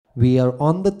We are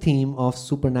on the theme of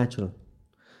supernatural.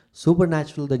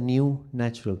 Supernatural, the new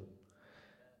natural.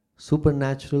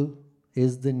 Supernatural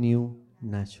is the new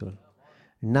natural.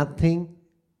 Nothing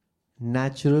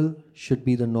natural should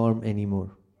be the norm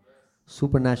anymore.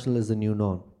 Supernatural is the new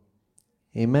norm.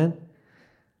 Amen?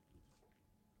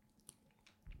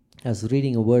 I was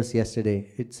reading a verse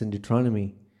yesterday. It's in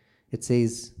Deuteronomy. It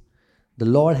says, the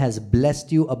Lord has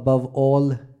blessed you above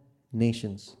all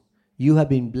nations. You have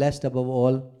been blessed above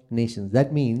all nations.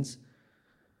 That means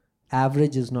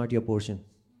average is not your portion.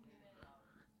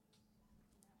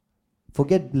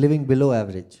 Forget living below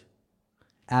average.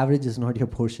 Average is not your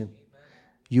portion.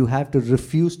 You have to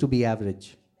refuse to be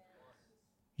average.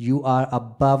 You are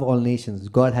above all nations.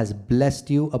 God has blessed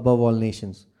you above all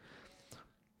nations.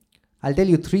 I'll tell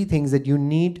you 3 things that you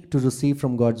need to receive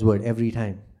from God's word every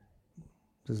time.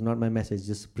 This is not my message,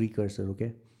 just a precursor,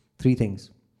 okay? 3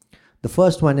 things. The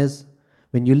first one is,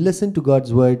 when you listen to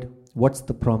God's word, what's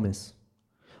the promise?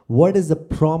 What is the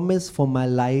promise for my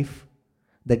life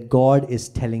that God is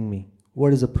telling me?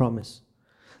 What is the promise?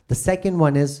 The second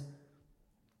one is,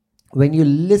 when you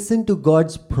listen to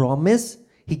God's promise,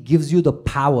 He gives you the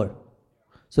power.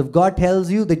 So if God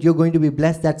tells you that you're going to be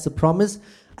blessed, that's the promise.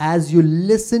 As you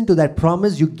listen to that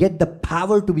promise, you get the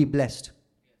power to be blessed.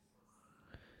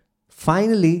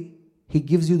 Finally, He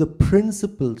gives you the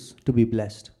principles to be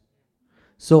blessed.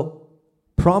 So,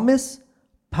 promise,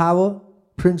 power,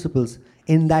 principles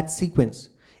in that sequence.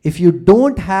 If you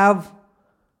don't have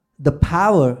the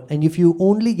power and if you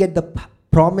only get the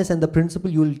promise and the principle,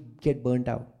 you will get burnt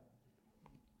out.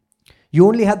 You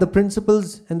only have the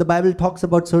principles and the Bible talks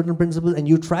about certain principles and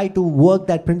you try to work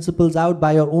that principles out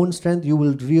by your own strength, you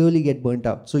will really get burnt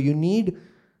out. So you need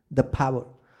the power.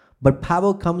 But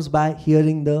power comes by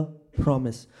hearing the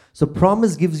promise. So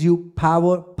promise gives you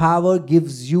power. Power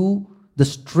gives you the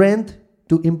strength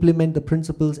to implement the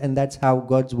principles, and that's how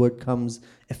God's word comes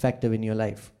effective in your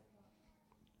life.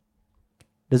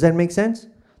 Does that make sense?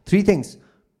 3 things.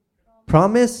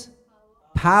 Promise,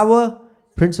 power,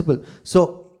 principle.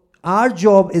 So our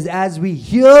job is, as we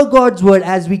hear God's word,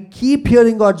 as we keep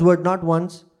hearing God's word, not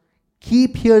once,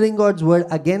 keep hearing God's word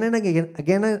again and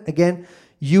again,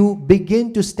 you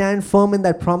begin to stand firm in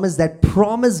that promise. That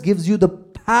promise gives you the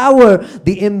power,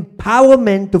 the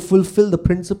empowerment to fulfill the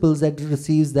principles that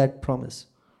receives that promise.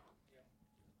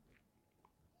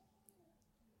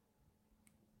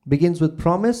 Begins with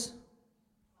promise,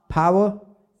 power,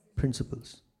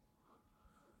 principles.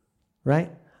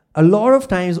 Right? A lot of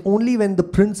times, only when the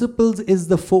principles is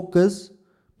the focus,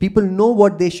 people know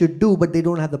what they should do, but they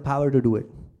don't have the power to do it.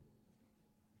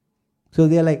 So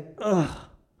they're like, ugh,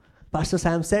 Pastor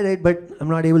Sam said it, but I'm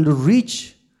not able to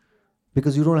reach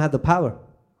because you don't have the power.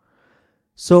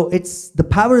 So the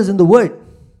power is in the word.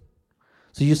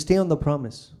 So you stay on the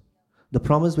promise. The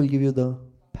promise will give you the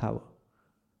power.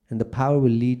 And the power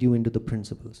will lead you into the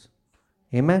principles.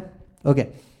 Amen?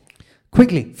 Okay.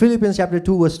 Quickly, Philippians chapter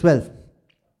 2 verse 12.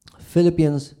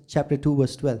 Philippians chapter 2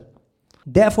 verse 12.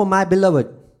 Therefore, my beloved,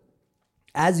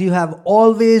 as you have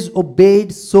always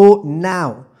obeyed, so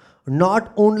now,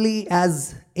 not only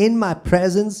as in my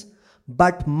presence,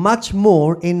 but much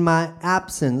more in my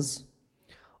absence,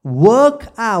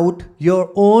 work out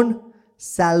your own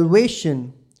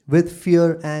salvation with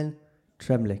fear and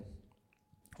trembling.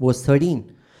 Verse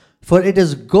 13. For it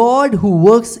is God who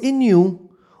works in you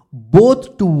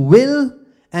both to will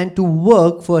and to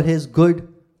work for His good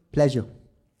pleasure.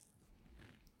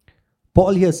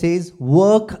 Paul here says,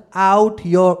 work out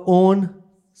your own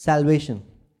salvation.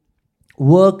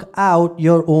 Work out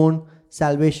your own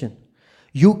salvation.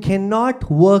 You cannot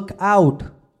work out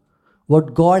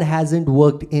what God hasn't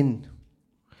worked in.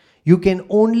 You can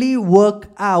only work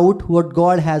out what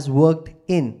God has worked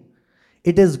in.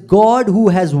 It is God who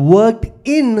has worked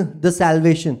in the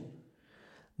salvation.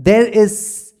 There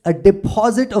is a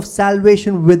deposit of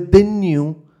salvation within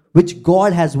you which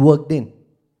God has worked in.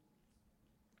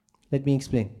 Let me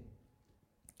explain.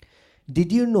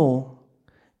 Did you know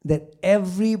that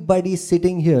everybody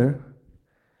sitting here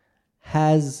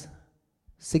has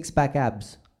 6-pack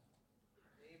abs?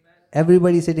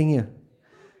 Everybody sitting here.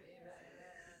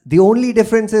 The only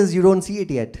difference is you don't see it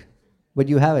yet, but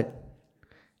you have it.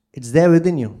 It's there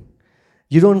within you.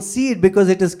 You don't see it because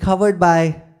it is covered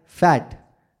by fat.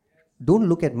 Don't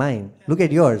look at mine. Look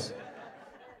at yours.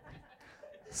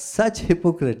 Such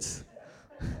hypocrites.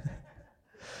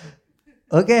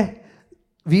 Okay?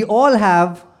 We all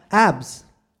have abs,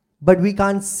 but we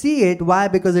can't see it. Why?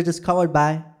 Because it is covered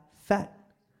by fat.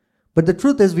 But the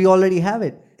truth is, we already have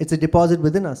it. It's a deposit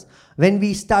within us. When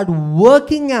we start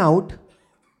working out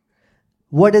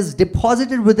what is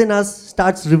deposited within us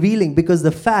starts revealing, because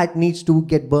the fat needs to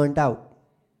get burnt out.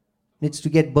 Needs to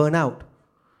get burned out.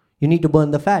 You need to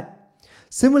burn the fat.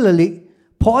 Similarly,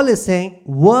 Paul is saying,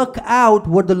 work out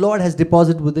what the Lord has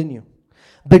deposited within you.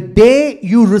 The day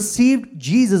you received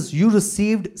Jesus, you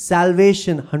received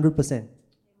salvation 100%.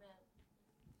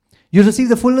 You received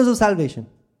the fullness of salvation.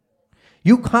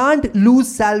 You can't lose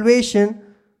salvation.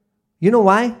 You know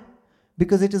why?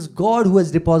 Because it is God who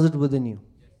has deposited within you.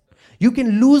 You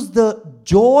can lose the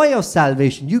joy of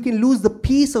salvation. You can lose the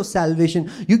peace of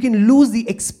salvation. You can lose the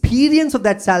experience of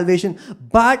that salvation.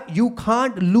 But you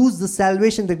can't lose the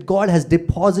salvation that God has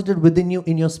deposited within you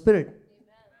in your spirit.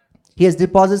 He has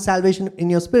deposited salvation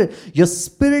in your spirit. Your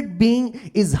spirit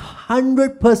being is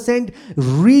 100%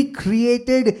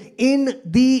 recreated in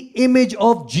the image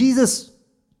of Jesus.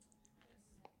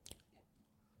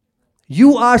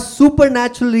 You are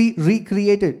supernaturally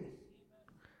recreated.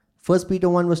 1 Peter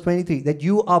 1 verse 23, that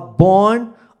you are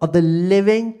born of the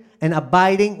living and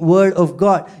abiding word of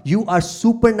God. You are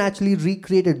supernaturally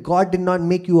recreated. God did not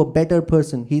make you a better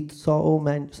person. He saw, oh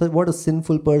man, so what a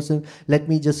sinful person. Let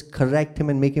me just correct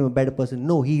him and make him a better person.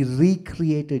 No, he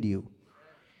recreated you.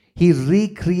 He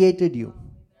recreated you.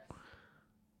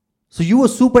 So you were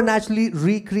supernaturally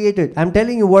recreated. I'm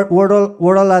telling you what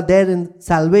all are there in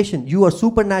salvation. You are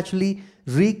supernaturally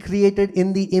recreated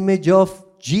in the image of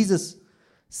Jesus.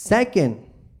 Second,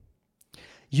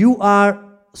 you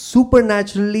are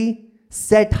supernaturally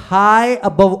set high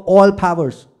above all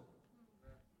powers.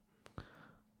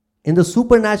 In the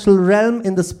supernatural realm,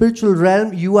 in the spiritual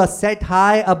realm, you are set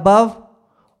high above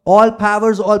all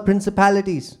powers, all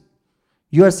principalities.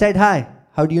 You are set high.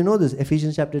 How do you know this?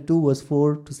 Ephesians chapter 2 verse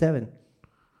 4 to 7.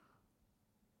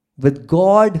 With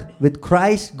God, with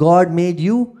Christ, God made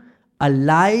you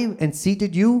alive and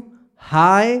seated you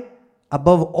high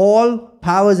above all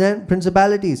powers and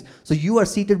principalities. So you are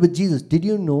seated with Jesus. Did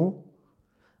you know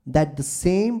that the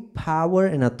same power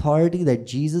and authority that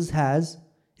Jesus has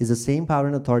is the same power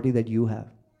and authority that you have?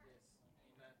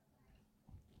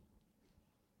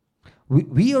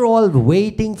 We are all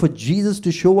waiting for Jesus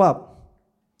to show up.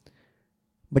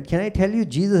 But can I tell you,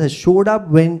 Jesus has showed up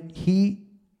when he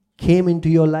came into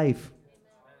your life.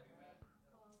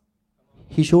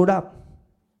 He showed up.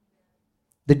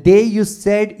 The day you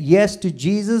said yes to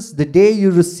Jesus, the day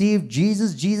you received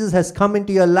Jesus, Jesus has come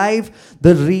into your life.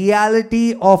 The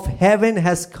reality of heaven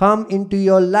has come into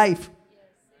your life.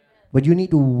 But you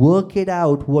need to work it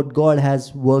out what God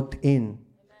has worked in.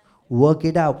 Work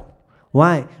it out.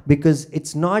 Why? Because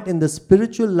it's not in the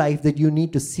spiritual life that you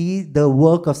need to see the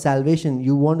work of salvation.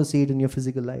 You want to see it in your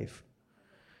physical life.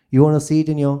 You want to see it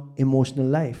in your emotional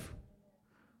life.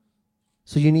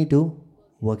 So you need to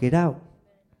work it out.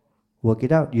 Work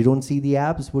it out. You don't see the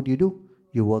abs, what do?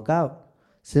 You work out.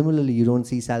 Similarly, you don't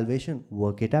see salvation.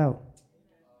 Work it out.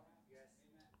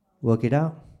 Work it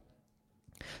out.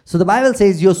 So the Bible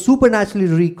says you're supernaturally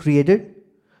recreated.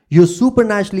 You're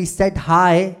supernaturally set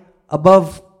high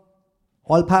above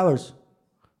all powers.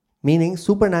 Meaning,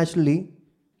 supernaturally,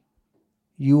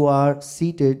 you are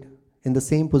seated in the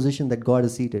same position that God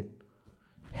is seated.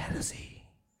 Heresy.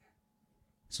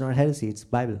 It's not heresy, it's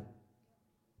Bible.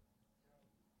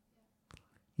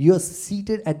 You are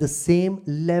seated at the same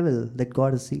level that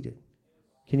God is seated.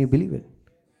 Can you believe it?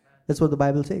 That's what the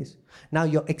Bible says. Now,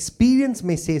 your experience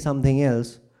may say something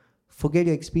else. Forget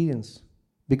your experience,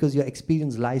 because your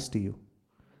experience lies to you.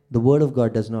 The Word of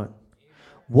God does not.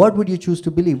 What would you choose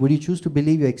to believe? Would you choose to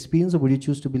believe your experience, or would you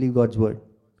choose to believe God's Word?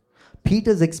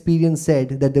 Peter's experience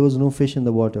said that there was no fish in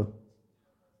the water.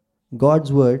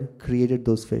 God's Word created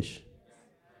those fish.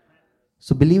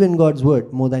 So believe in God's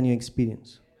Word more than your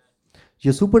experience.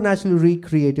 You're supernaturally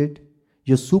recreated.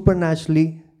 You're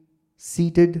supernaturally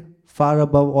seated far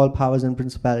above all powers and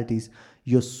principalities.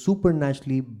 You're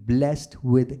supernaturally blessed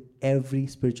with every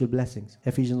spiritual blessings.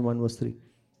 Ephesians 1 verse 3.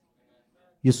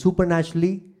 You're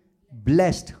supernaturally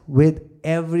blessed with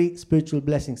every spiritual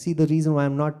blessing. See, the reason why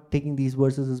I'm not taking these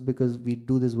verses is because we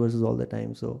do these verses all the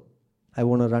time. So I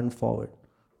want to run forward.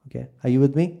 Okay, are you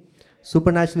with me?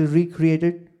 Supernaturally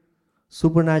recreated,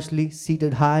 supernaturally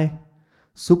seated high,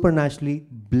 supernaturally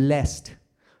blessed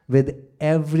with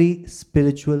every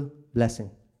spiritual blessing.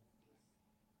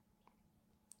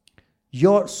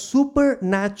 Your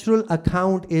supernatural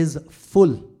account is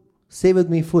full. Say with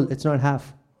me, full. It's not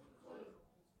half.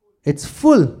 It's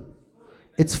full.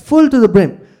 It's full to the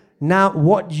brim. Now,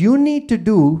 what you need to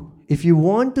do, if you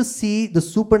want to see the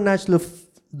supernatural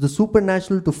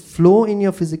to flow in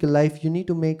your physical life, you need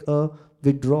to make a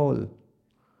withdrawal.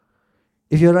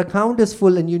 If your account is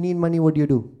full and you need money, what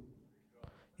do?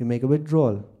 You make a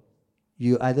withdrawal.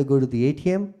 You either go to the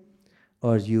ATM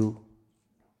or you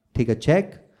take a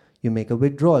check, you make a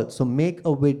withdrawal. So make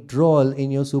a withdrawal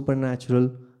in your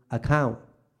supernatural account.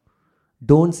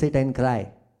 Don't sit and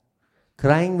cry.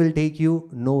 Crying will take you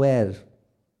nowhere.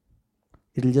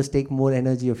 It'll just take more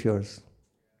energy of yours.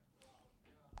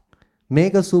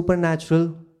 Make a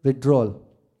supernatural withdrawal.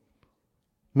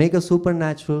 Make a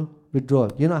supernatural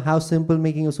withdrawal. You know how simple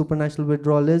making a supernatural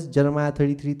withdrawal is? Jeremiah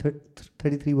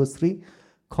 33 verse 3.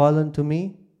 Call unto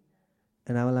me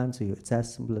and I will answer you. It's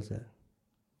as simple as that.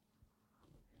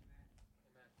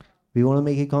 We want to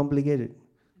make it complicated.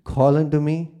 Call unto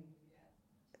me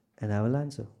and I will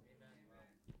answer.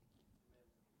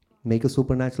 Make a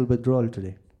supernatural withdrawal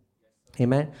today.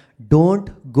 Amen.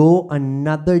 Don't go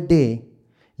another day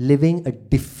living a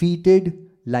defeated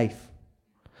life.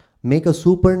 Make a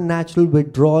supernatural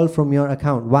withdrawal from your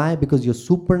account. Why? Because you're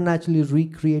supernaturally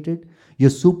recreated,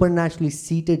 you're supernaturally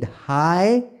seated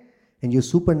high, and you're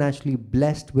supernaturally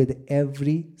blessed with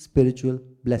every spiritual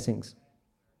blessings.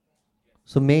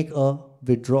 So make a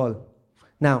withdrawal.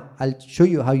 Now, I'll show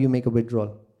you how you make a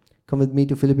withdrawal. Come with me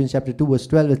to Philippians chapter 2 verse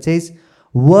 12. It says,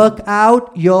 work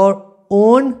out your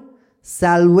own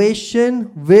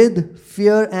salvation with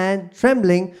fear and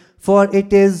trembling, for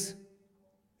it is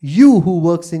you who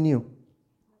works in you.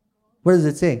 What does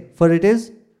it say? For it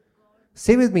is,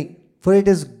 say with me, for it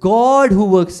is God who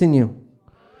works in you.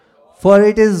 For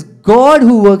it is God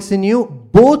who works in you,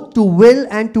 both to will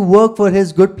and to work for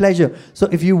His good pleasure. So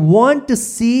if you want to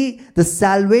see the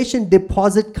salvation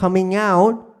deposit coming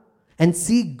out and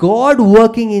see God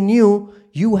working in you,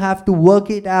 you have to work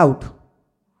it out.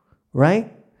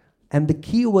 Right? And the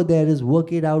key over there is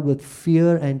work it out with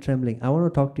fear and trembling. I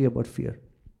want to talk to you about fear.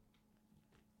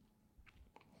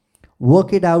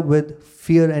 Work it out with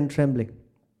fear and trembling.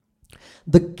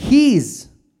 The keys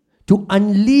to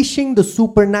unleashing the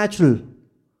supernatural,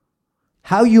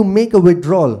 how you make a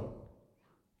withdrawal.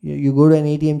 You go to an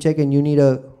ATM check and you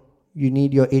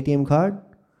need your ATM card.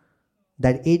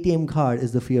 That ATM card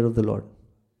is the fear of the Lord.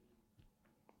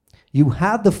 You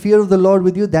have the fear of the Lord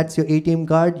with you. That's your ATM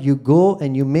card. You go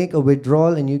and you make a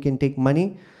withdrawal and you can take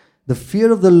money. The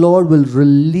fear of the Lord will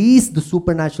release the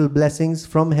supernatural blessings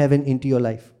from heaven into your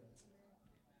life.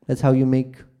 That's how you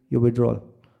make your withdrawal.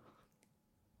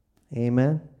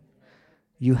 Amen.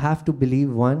 You have to believe,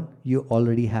 one, you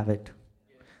already have it.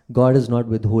 God is not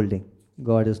withholding.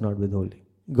 God is not withholding.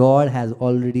 God has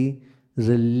already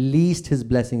released His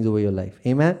blessings over your life.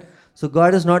 Amen. So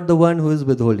God is not the one who is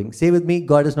withholding. Say with me,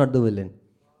 God is not the villain.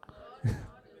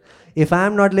 If I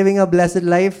am not living a blessed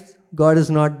life, God is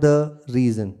not the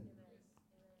reason.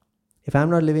 If I am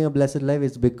not living a blessed life,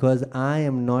 it's because I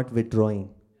am not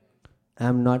withdrawing. I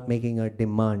am not making a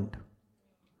demand.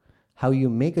 How you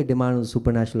make a demand on the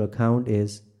supernatural account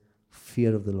is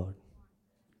fear of the Lord.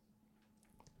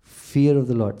 Fear of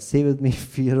the Lord. Say with me,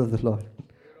 fear of the Lord.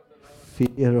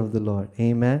 Fear of the Lord.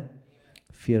 Amen.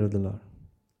 Fear of the Lord.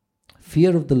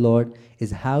 Fear of the Lord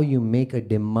is how you make a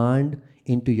demand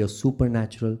into your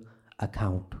supernatural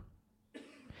account.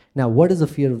 Now, what is the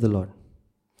fear of the Lord?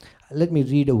 Let me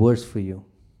read a verse for you.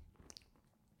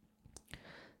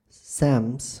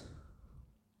 Psalms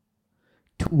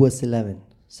 2 verse 11.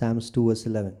 Psalms 2 verse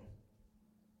 11.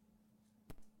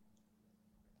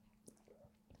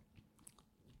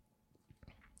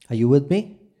 Are you with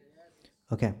me?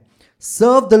 Okay.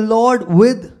 Serve the Lord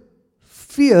with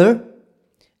fear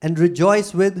and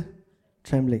rejoice with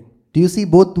trembling. Do you see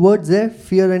both words there?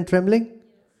 Fear and trembling.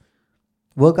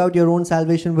 Work out your own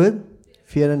salvation with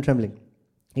fear and trembling.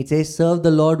 It says, serve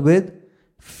the Lord with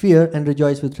fear and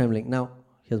rejoice with trembling. Now,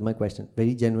 here's my question.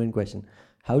 Very genuine question.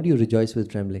 How do you rejoice with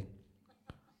trembling?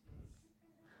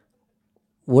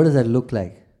 What does that look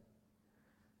like?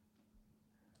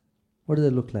 What does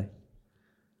it look like?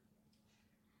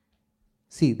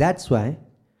 See, that's why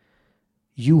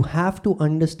you have to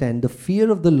understand the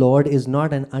fear of the Lord is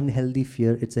not an unhealthy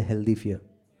fear, it's a healthy fear.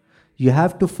 You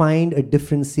have to find a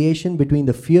differentiation between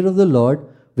the fear of the Lord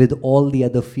with all the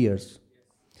other fears.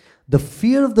 The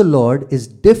fear of the Lord is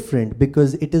different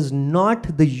because it is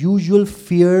not the usual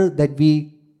fear that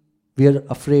we are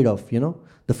afraid of,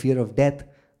 the fear of death,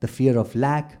 the fear of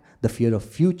lack, the fear of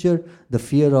future, the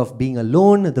fear of being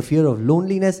alone, the fear of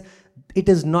loneliness. It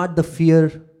is not the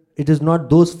fear, it is not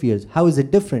those fears. How is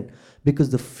it different? Because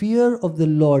the fear of the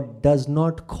Lord does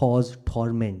not cause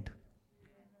torment.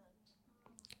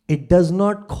 It does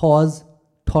not cause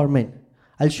torment.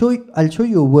 I'll show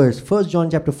you a verse. 1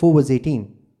 John chapter 4 verse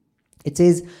 18. It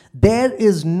says, there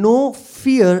is no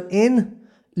fear in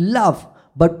love,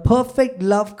 but perfect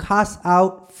love casts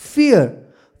out fear.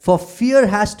 For fear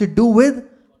has to do with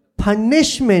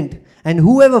punishment, and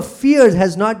whoever fears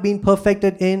has not been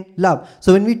perfected in love.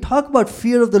 So when we talk about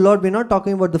fear of the Lord, we're not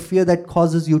talking about the fear that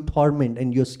causes you torment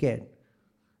and you're scared.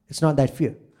 It's not that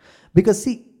fear. Because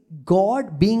see,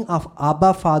 God being our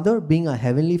Abba Father, being a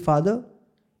heavenly Father,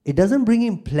 it doesn't bring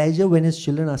him pleasure when his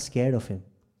children are scared of him.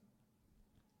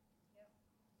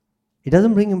 It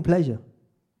doesn't bring him pleasure.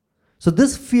 So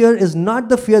this fear is not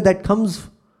the fear that comes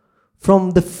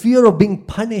from the fear of being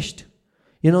punished.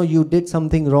 You did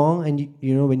something wrong, and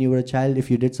when you were a child, if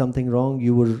you did something wrong,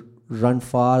 you would run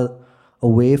far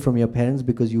away from your parents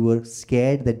because you were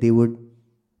scared that they would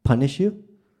punish you.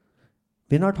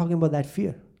 We're not talking about that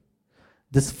fear.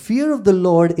 This fear of the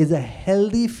Lord is a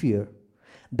healthy fear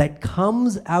that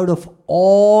comes out of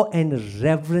awe and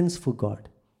reverence for God.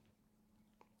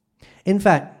 In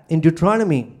fact, in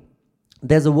Deuteronomy,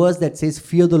 there's a verse that says,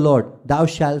 fear the Lord. Thou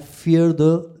shalt fear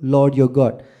the Lord your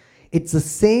God. It's the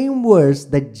same verse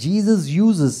that Jesus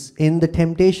uses in the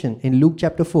temptation in Luke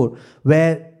chapter 4,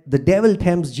 where the devil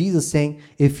tempts Jesus saying,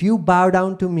 if you bow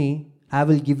down to me, I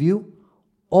will give you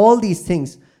all these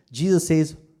things. Jesus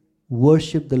says,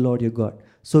 worship the Lord your God.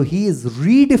 So he is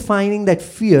redefining that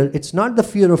fear. It's not the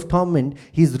fear of torment.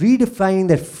 He's redefining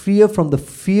that fear from the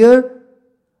fear,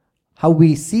 how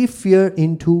we see fear,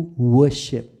 into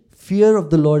worship. Fear of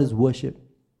the Lord is worship.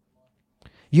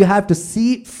 You have to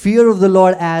see fear of the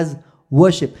Lord as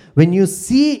worship. When you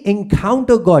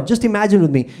encounter God, just imagine with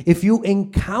me, if you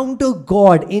encounter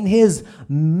God in his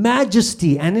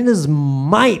majesty and in his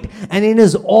might and in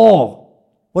his awe,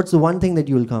 what's the one thing that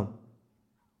you will come?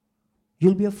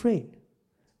 You'll be afraid.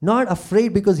 Not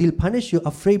afraid because he'll punish you,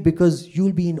 afraid because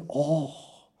you'll be in awe.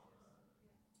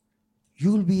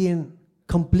 You'll be in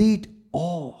complete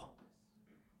awe.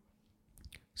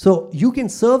 So you can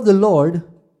serve the Lord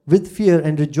with fear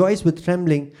and rejoice with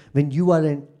trembling when you are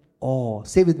in awe.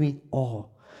 Say with me, awe.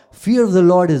 Fear of the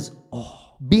Lord is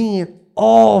awe. Being in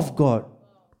awe of God.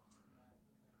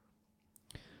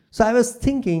 So I was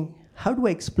thinking, how do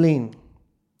I explain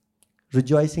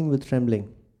rejoicing with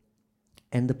trembling?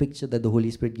 And the picture that the Holy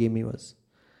Spirit gave me was,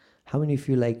 how many of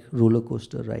you like roller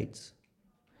coaster rides?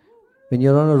 When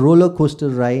you're on a roller coaster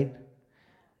ride,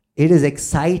 it is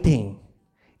exciting.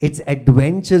 It's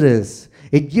adventurous.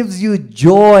 It gives you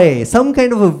joy, some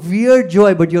kind of a weird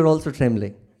joy, but you're also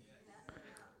trembling.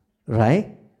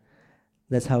 Right?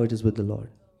 That's how it is with the Lord.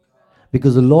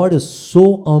 Because the Lord is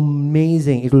so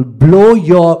amazing. It will blow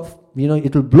your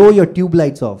tube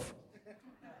lights off.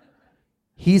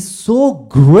 He's so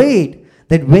great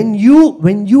that when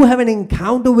you have an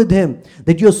encounter with him,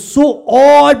 that you're so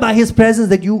awed by his presence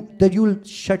that you will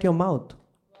shut your mouth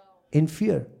in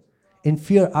fear. In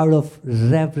fear out of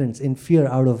reverence, in fear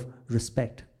out of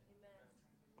respect.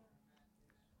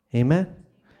 Amen?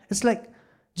 It's like,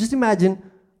 just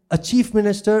imagine a chief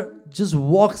minister just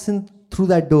walks in through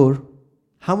that door.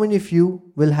 How many of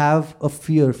you will have a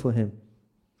fear for him?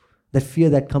 That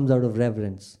fear that comes out of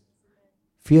reverence.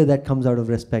 Fear that comes out of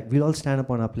respect. We'll all stand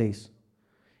up on our place.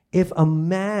 If a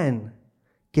man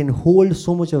can hold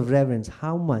so much of reverence,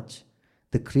 how much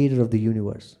the creator of the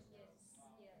universe?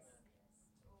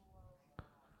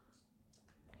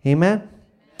 Amen?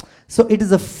 So it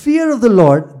is a fear of the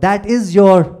Lord that is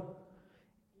your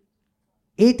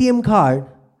ATM card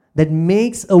that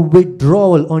makes a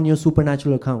withdrawal on your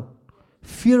supernatural account.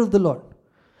 Fear of the Lord.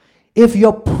 If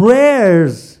your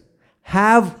prayers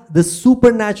have the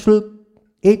supernatural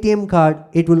ATM card,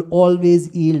 it will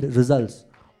always yield results.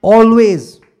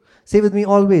 Always. Say with me,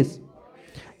 always.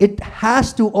 It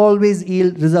has to always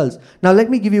yield results. Now let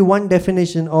me give you one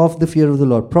definition of the fear of the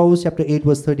Lord. Proverbs chapter 8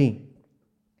 verse 13.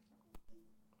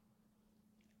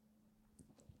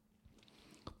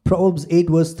 Proverbs 8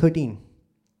 verse 13.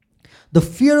 The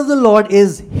fear of the Lord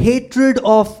is hatred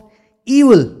of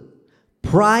evil,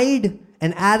 pride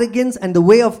and arrogance and the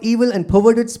way of evil and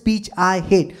perverted speech I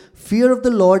hate. Fear of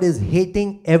the Lord is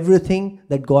hating everything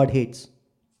that God hates.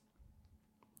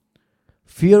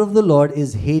 Fear of the Lord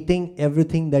is hating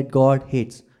everything that God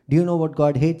hates. Do you know what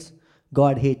God hates?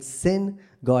 God hates sin.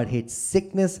 God hates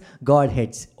sickness. God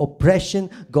hates oppression.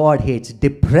 God hates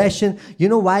depression. You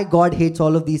know why God hates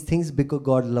all of these things? Because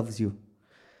God loves you.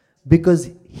 Because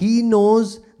he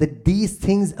knows that these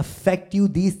things affect you.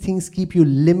 These things keep you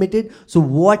limited. So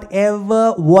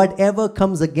whatever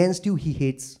comes against you, he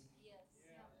hates.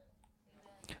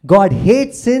 God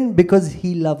hates sin because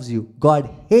he loves you.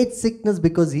 God hates sickness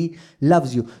because he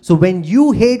loves you. So when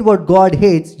you hate what God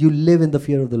hates, you live in the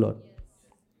fear of the Lord.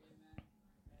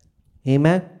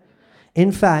 Amen.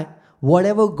 In fact,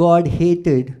 whatever God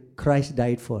hated, Christ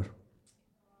died for.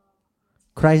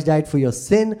 Christ died for your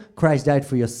sin. Christ died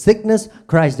for your sickness.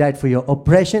 Christ died for your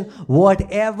oppression.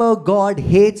 Whatever God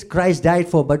hates, Christ died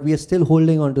for. But we are still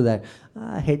holding on to that.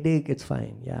 Headache, it's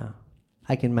fine. Yeah,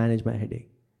 I can manage my headache.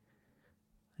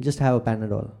 Just have a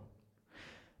Panadol.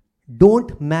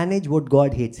 Don't manage what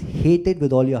God hates. Hate it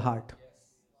with all your heart.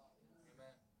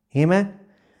 Amen.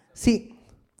 See,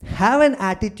 have an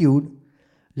attitude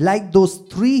like those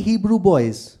 3 Hebrew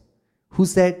boys who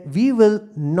said, we will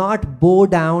not bow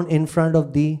down in front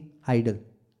of the idol.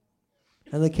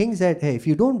 And the king said, hey, if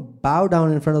you don't bow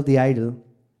down in front of the idol,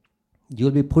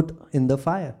 you'll be put in the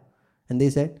fire. And they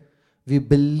said, we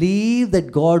believe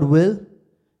that God will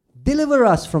deliver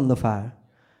us from the fire.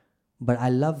 But I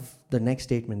love the next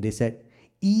statement. They said,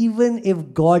 even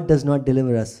if God does not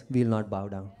deliver us, we will not bow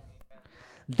down.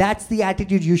 That's the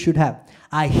attitude you should have.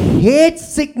 I hate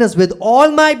sickness with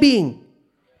all my being.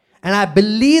 And I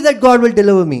believe that God will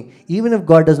deliver me. Even if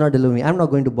God does not deliver me, I'm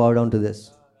not going to bow down to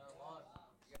this.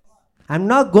 I'm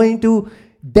not going to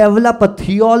develop a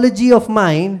theology of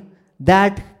mine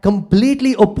that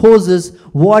completely opposes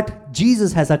what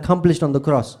Jesus has accomplished on the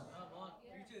cross.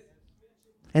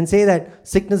 And say that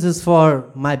sickness is for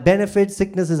my benefit,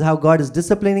 sickness is how God is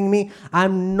disciplining me.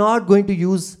 I'm not going to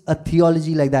use a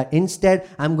theology like that. Instead,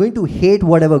 I'm going to hate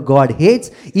whatever God hates.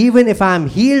 Even if I'm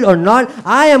healed or not,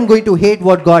 I am going to hate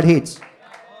what God hates.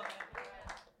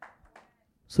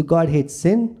 So God hates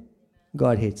sin,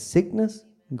 God hates sickness,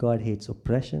 God hates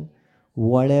oppression.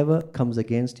 Whatever comes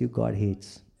against you, God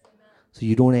hates. So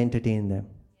you don't entertain them.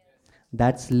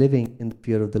 That's living in the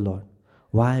fear of the Lord.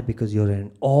 Why? Because you're in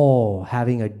awe,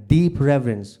 having a deep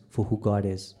reverence for who God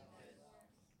is.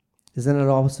 Isn't it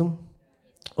awesome?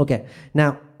 Okay,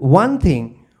 now one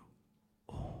thing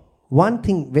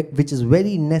which is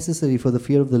very necessary for the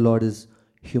fear of the Lord is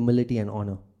humility and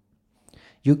honor.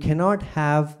 You cannot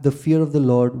have the fear of the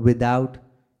Lord without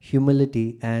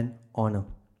humility and honor.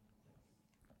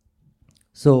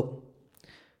 So,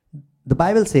 the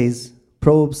Bible says,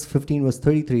 Proverbs 15 verse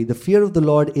 33, the fear of the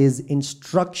Lord is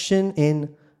instruction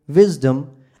in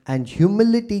wisdom, and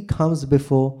humility comes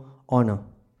before honor.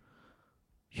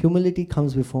 Humility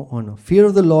comes before honor. Fear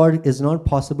of the Lord is not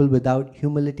possible without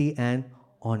humility and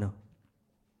honor.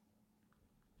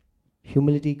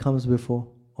 Humility comes before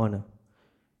honor.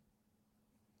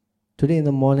 Today in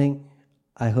the morning,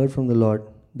 I heard from the Lord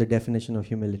the definition of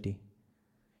humility.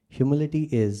 Humility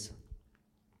is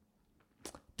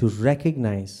to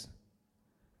recognize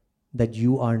that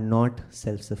you are not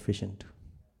self-sufficient.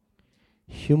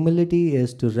 Humility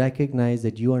is to recognize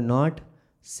that you are not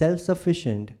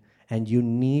self-sufficient and you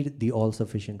need the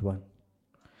all-sufficient one.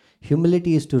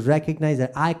 Humility is to recognize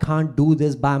that I can't do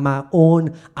this by my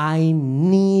own. I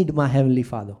need my Heavenly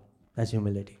Father. That's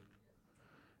humility.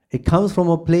 It comes from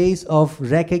a place of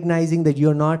recognizing that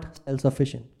you're not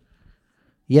self-sufficient.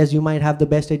 Yes, you might have the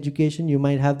best education, you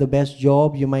might have the best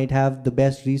job, you might have the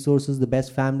best resources, the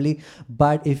best family,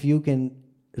 but if you can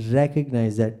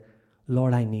recognize that,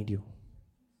 Lord, I need you.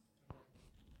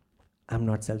 I'm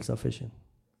not self-sufficient.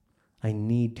 I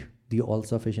need the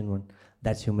all-sufficient one.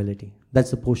 That's humility.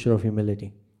 That's the posture of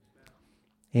humility.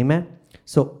 Amen?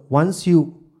 So once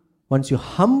you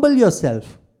humble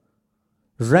yourself,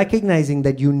 recognizing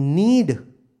that you need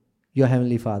your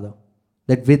Heavenly Father,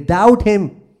 that without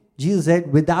Him, Jesus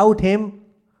said, without Him,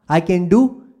 I can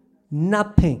do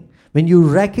nothing. When you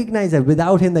recognize that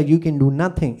without Him that you can do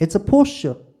nothing, it's a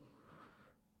posture.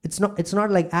 It's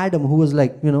not like Adam who was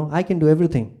like, I can do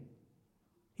everything.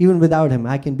 Even without Him,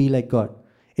 I can be like God.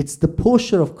 It's the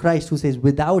posture of Christ who says,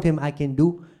 without Him, I can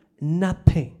do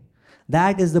nothing.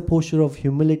 That is the posture of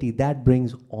humility. That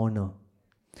brings honor.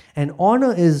 And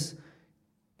honor is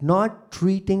not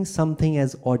treating something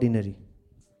as ordinary.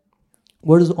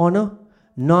 What is honor?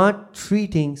 Not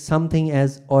treating something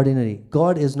as ordinary.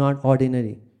 God is not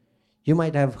ordinary. You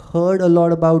might have heard a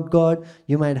lot about God.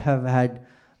 You might have had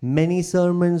many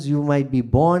sermons. You might be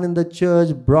born in the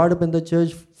church, brought up in the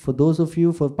church. For those of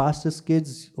you, for pastors'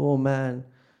 kids, oh man,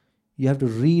 you have to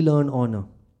relearn honor.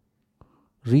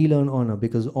 Relearn honor,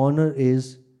 because honor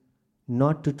is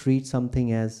not to treat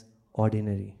something as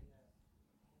ordinary.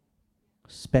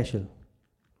 Special.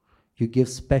 You give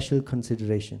special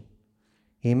consideration.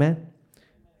 Amen?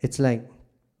 It's like,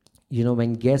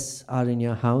 when guests are in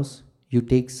your house, you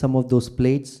take some of those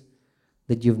plates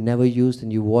that you've never used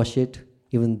and you wash it.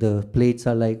 Even the plates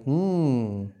are like,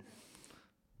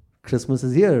 Christmas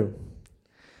is here.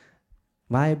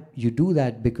 Why you do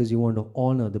that? Because you want to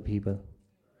honor the people.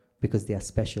 Because they are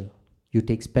special. You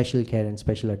take special care and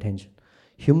special attention.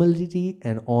 Humility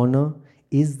and honor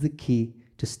is the key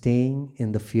to staying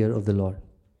in the fear of the Lord.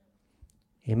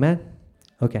 Amen?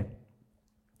 Okay.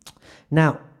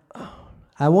 Now,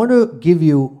 I want to give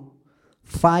you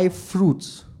 5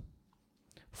 fruits.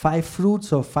 5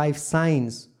 fruits or 5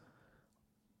 signs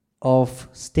of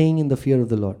staying in the fear of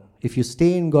the Lord. If you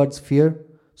stay in God's fear,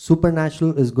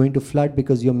 supernatural is going to flood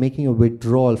because you're making a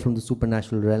withdrawal from the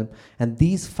supernatural realm. And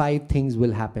these 5 things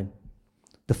will happen.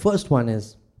 The first one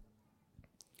is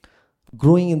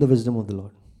growing in the wisdom of the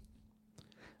Lord.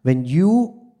 When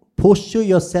you posture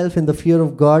yourself in the fear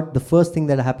of God, the first thing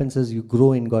that happens is you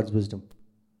grow in God's wisdom.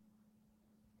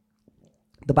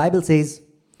 The Bible says,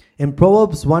 in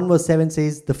Proverbs 1 verse 7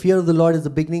 says, the fear of the Lord is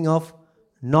the beginning of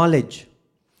knowledge.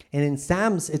 And in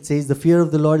Psalms it says, the fear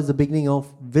of the Lord is the beginning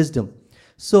of wisdom.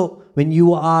 So when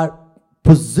you are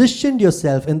positioned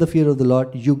yourself in the fear of the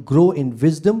Lord, you grow in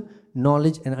wisdom,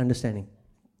 knowledge and understanding.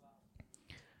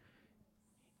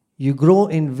 You grow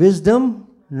in wisdom,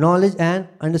 knowledge and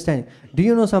understanding. Do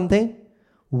you know something?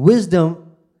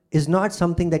 Wisdom is not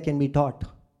something that can be taught.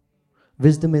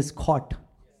 Wisdom is caught.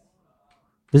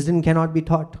 Wisdom cannot be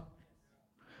taught.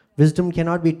 Wisdom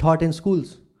cannot be taught in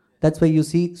schools. That's why you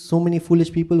see so many foolish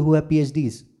people who have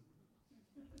PhDs.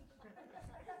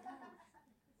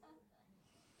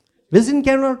 Wisdom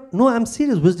cannot, no, I'm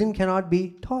serious, wisdom cannot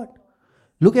be taught.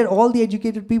 Look at all the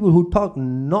educated people who talk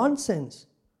nonsense,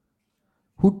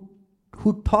 who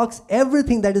talks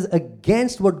everything that is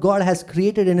against what God has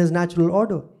created in His natural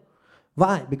order.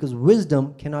 Why? Because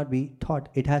wisdom cannot be taught.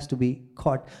 It has to be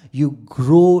caught. You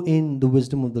grow in the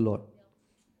wisdom of the Lord.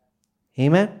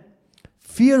 Amen?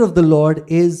 Fear of the Lord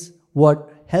is what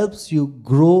helps you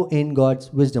grow in God's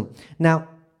wisdom. Now,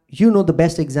 you know the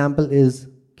best example is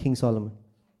King Solomon.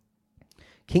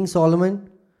 King Solomon,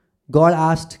 God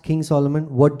asked King Solomon,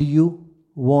 what do you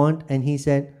want? And he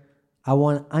said, I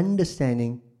want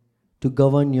understanding to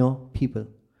govern your people.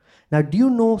 Now, do you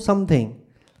know something?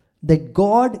 That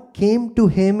God came to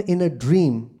him in a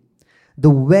dream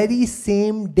the very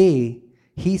same day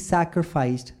he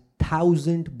sacrificed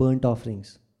 1,000 burnt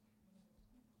offerings.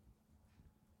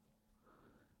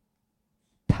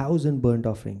 1,000 burnt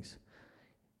offerings.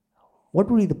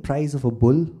 What would be the price of a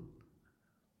bull?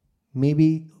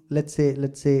 Maybe, let's say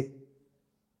it's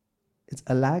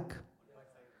a lakh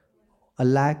or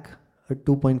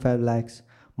 2.5 lakhs.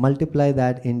 Multiply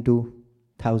that into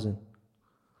 1,000.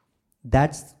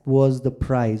 That was the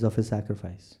price of his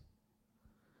sacrifice.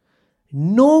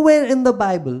 Nowhere in the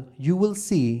Bible you will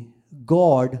see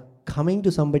God coming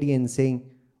to somebody and saying,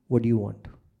 what do you want?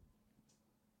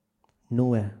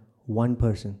 Nowhere. One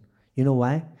person. You know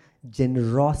why?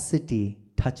 Generosity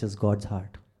touches God's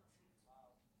heart.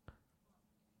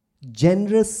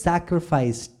 Generous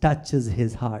sacrifice touches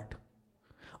His heart.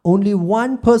 Only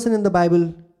one person in the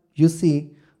Bible you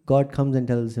see, God comes and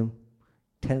tells him,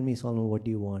 tell me, Solomon, what do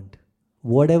you want?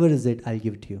 Whatever is it, I'll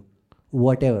give it to you.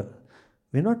 Whatever.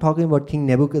 We're not talking about King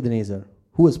Nebuchadnezzar,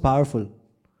 who was powerful.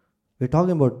 We're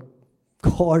talking about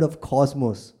God of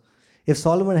cosmos. If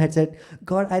Solomon had said,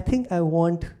 God, I think I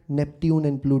want Neptune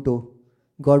and Pluto,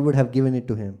 God would have given it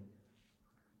to him.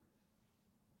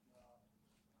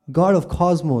 God of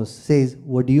cosmos says,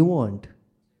 what do you want?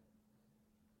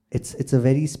 It's a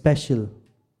very special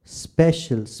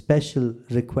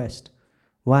request.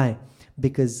 Why?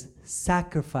 Because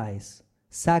sacrifice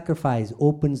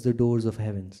opens the doors of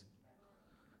heavens.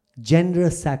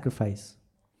 Generous sacrifice.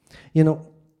 You know,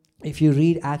 if you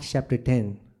read Acts chapter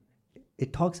 10,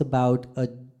 it talks about a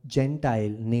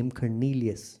Gentile named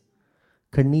Cornelius.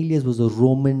 Cornelius was a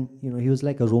Roman, he was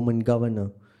like a Roman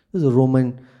governor. He was a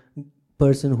Roman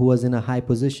person who was in a high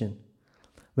position.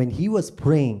 When he was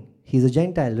praying, he's a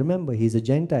Gentile. Remember, he's a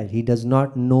Gentile. He does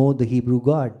not know the Hebrew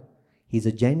God. He's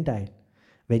a Gentile.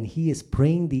 When he is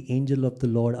praying, the angel of the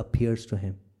Lord appears to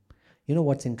him. You know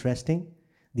what's interesting?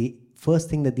 The first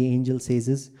thing that the angel says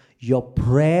is, your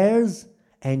prayers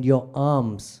and your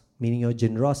alms, meaning your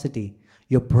generosity,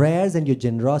 your prayers and your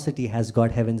generosity has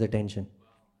got heaven's attention.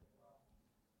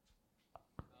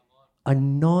 A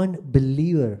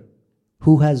non-believer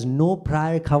who has no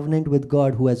prior covenant with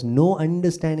God, who has no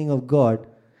understanding of God,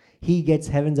 he gets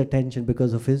heaven's attention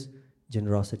because of his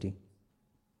generosity.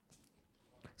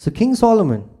 So King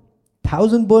Solomon,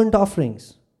 1,000 burnt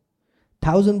offerings.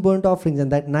 1,000 burnt offerings.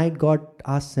 And that night God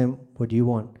asks him, what do you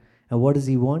want? And what does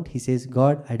he want? He says,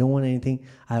 God, I don't want anything.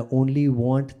 I only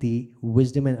want the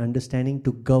wisdom and understanding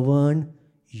to govern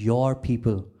your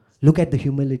people. Look at the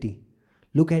humility.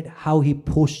 Look at how he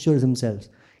postures himself.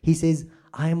 He says,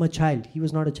 I am a child. He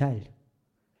was not a child.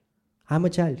 I'm a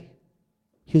child.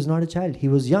 He was not a child. He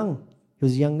was young. He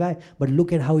was a young guy. But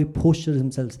look at how he postures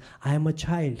himself. I am a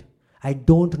child. I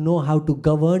don't know how to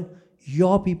govern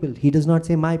your people. He does not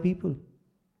say my people.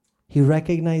 He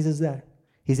recognizes that.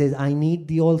 He says, I need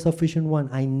the all-sufficient one.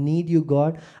 I need you,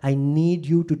 God. I need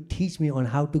you to teach me on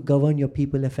how to govern your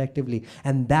people effectively.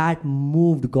 And that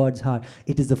moved God's heart.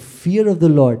 It is the fear of the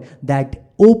Lord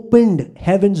that opened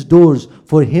heaven's doors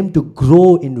for him to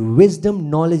grow in wisdom,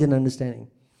 knowledge, and understanding.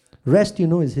 Rest, you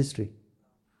know, is history.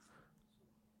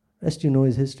 Rest, you know,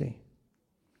 is history.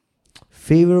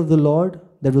 Favor of the Lord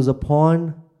that was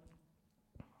upon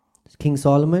King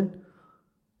Solomon.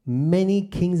 Many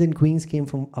kings and queens came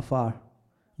from afar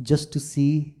just to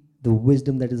see the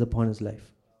wisdom that is upon his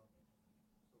life.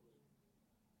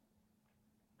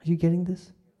 Are you getting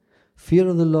this? Fear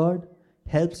of the Lord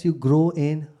helps you grow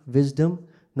in wisdom,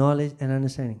 knowledge, and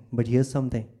understanding. But here's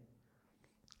something.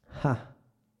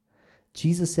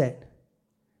 Jesus said,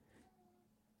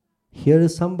 here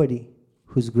is somebody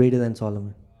who's greater than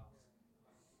Solomon.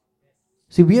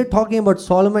 See, we are talking about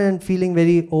Solomon and feeling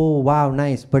very, oh, wow,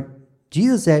 nice. But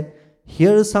Jesus said,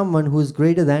 here is someone who is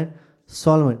greater than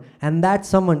Solomon. And that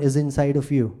someone is inside of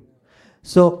you.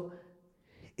 So,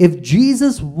 if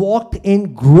Jesus walked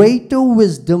in greater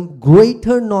wisdom,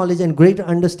 greater knowledge, and greater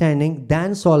understanding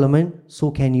than Solomon,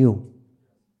 so can you.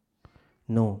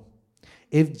 No.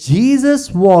 If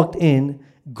Jesus walked in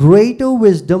greater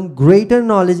wisdom, greater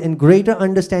knowledge, and greater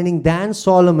understanding than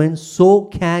Solomon, so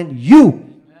can you.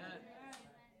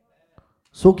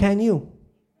 So can you.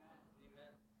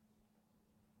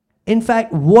 In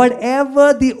fact,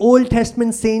 whatever the Old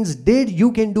Testament saints did,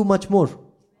 you can do much more.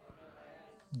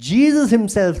 Jesus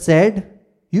himself said,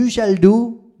 you shall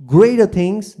do greater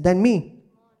things than me.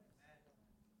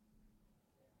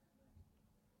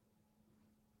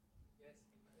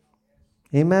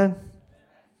 Amen.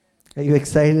 Are you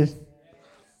excited?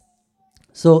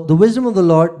 So the wisdom of the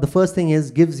Lord, the first thing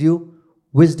is, gives you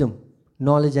wisdom,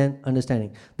 knowledge, and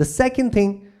understanding. The second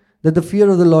thing that the fear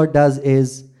of the Lord does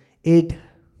is it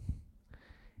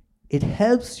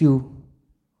helps you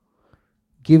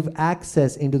give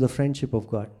access into the friendship of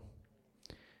God.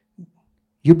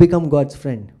 You become God's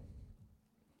friend.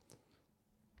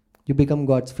 You become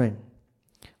God's friend.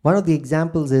 One of the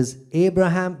examples is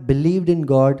Abraham believed in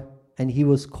God and he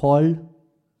was called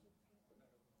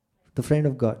the friend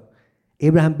of God.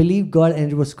 Abraham believed God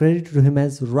and it was credited to him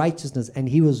as righteousness, and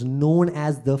he was known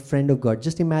as the friend of God.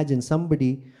 Just imagine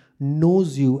somebody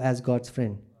knows you as God's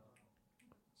friend.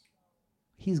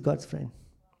 He's God's friend.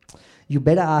 You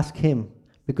better ask him,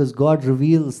 because God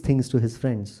reveals things to his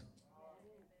friends.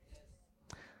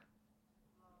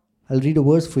 I'll read a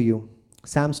verse for you.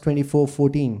 Psalms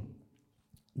 24:14.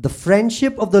 The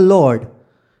friendship of the Lord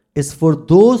is for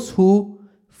those who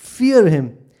fear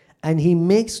him, and he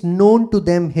makes known to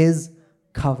them his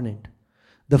covenant.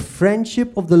 The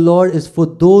friendship of the Lord is for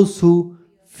those who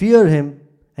fear him,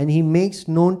 and he makes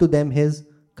known to them his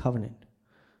covenant.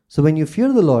 So when you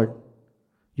fear the Lord,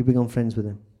 you become friends with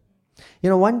him. You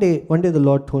know, one day the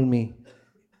Lord told me,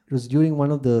 it was during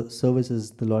one of the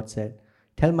services, the Lord said,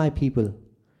 tell my people,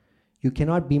 you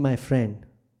cannot be my friend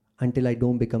until I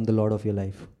don't become the Lord of your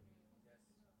life.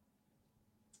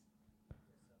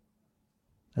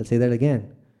 I'll say that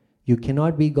again. You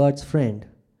cannot be God's friend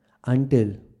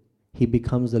until he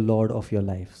becomes the Lord of your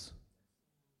lives.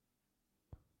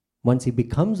 Once he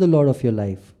becomes the Lord of your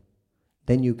life,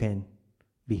 then you can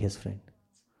be his friend.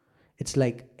 It's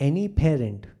like any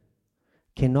parent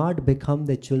cannot become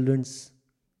their children's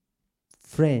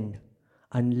friend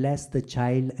unless the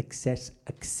child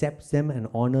accepts them and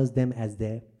honors them as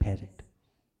their parent.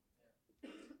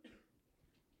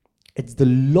 It's the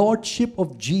lordship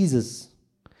of Jesus.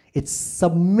 It's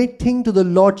submitting to the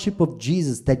lordship of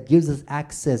Jesus that gives us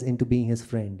access into being his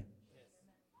friend.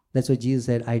 That's why Jesus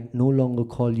said, I no longer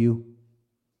call you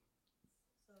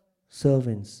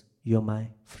servants, you're my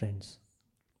friends.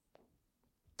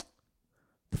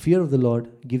 The fear of the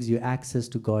Lord gives you access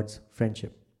to God's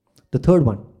friendship. The third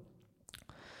one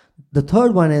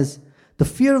is the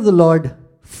fear of the Lord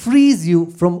frees you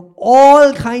from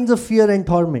all kinds of fear and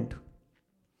torment.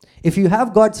 If you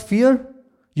have God's fear,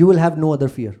 you will have no other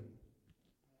fear.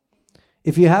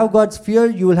 If you have God's fear,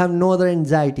 you will have no other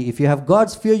anxiety. If you have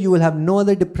God's fear, you will have no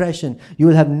other depression. You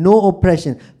will have no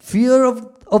oppression. Fear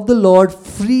of the Lord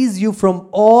frees you from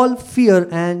all fear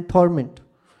and torment.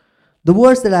 The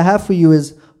verse that I have for you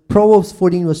is Proverbs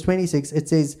 14 verse 26. It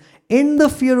says, in the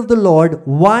fear of the Lord,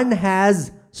 one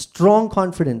has strong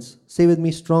confidence. Say with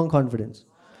me, strong confidence.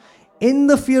 In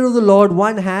the fear of the Lord,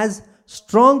 one has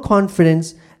strong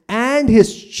confidence, and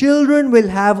his children will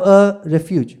have a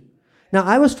refuge. Now,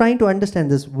 I was trying to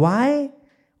understand this. Why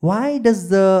does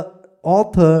the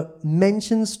author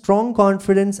mention strong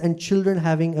confidence and children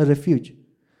having a refuge?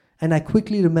 And I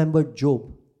quickly remembered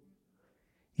Job.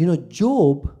 You know,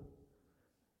 Job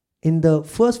In the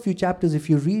first few chapters, if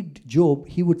you read Job,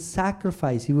 he would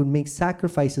make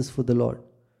sacrifices for the Lord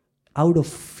out of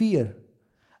fear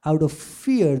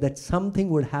that something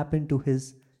would happen to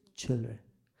his children.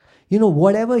 You know,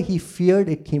 whatever he feared,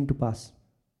 it came to pass.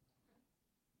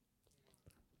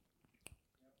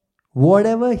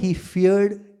 Whatever he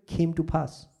feared came to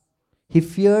pass. He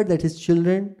feared that his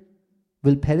children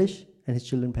will perish, and his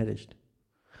children perished.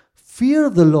 Fear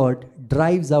of the Lord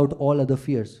drives out all other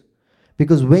fears.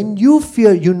 Because when you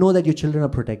fear, you know that your children are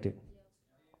protected.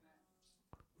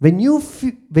 When you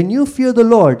fear the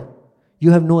Lord,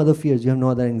 you have no other fears, you have no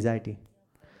other anxiety.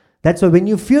 That's why when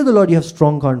you fear the Lord, you have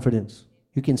strong confidence.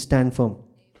 You can stand firm.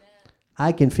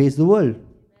 I can face the world.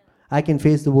 I can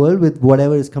face the world with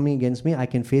whatever is coming against me. I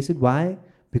can face it. Why?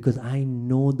 Because I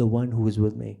know the one who is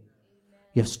with me.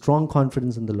 You have strong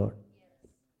confidence in the Lord.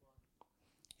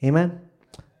 Amen.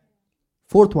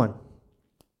 Fourth one.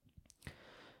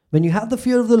 When you have the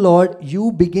fear of the Lord,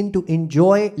 you begin to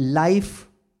enjoy life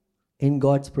in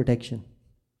God's protection.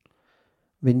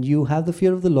 When you have the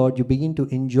fear of the Lord, you begin to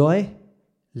enjoy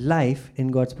life in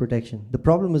God's protection. The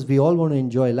problem is we all want to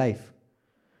enjoy life.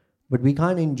 But we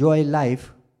can't enjoy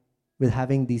life with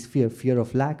having these fear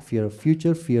of lack, fear of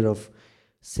future, fear of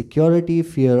security,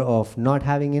 fear of not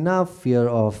having enough, fear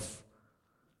of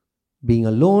being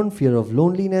alone, fear of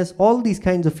loneliness, all these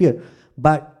kinds of fear.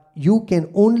 But you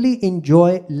can only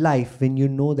enjoy life when you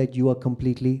know that you are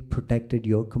completely protected,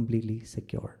 you're completely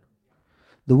secure.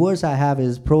 The verse I have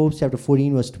is Proverbs chapter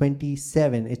 14 verse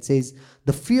 27. It says,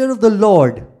 "The fear of the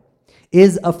Lord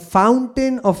is a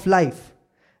fountain of life,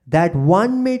 that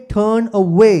one may turn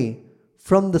away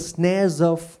from the snares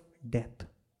of death."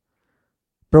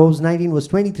 Proverbs 19 verse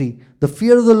 23. "The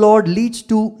fear of the Lord leads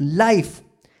to life,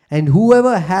 and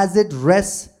whoever has it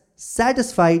rests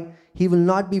satisfied. He will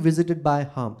not be visited by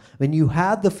harm." When you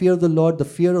have the fear of the Lord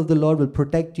will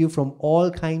protect you from all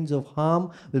kinds of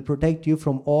harm, will protect you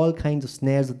from all kinds of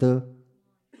snares of the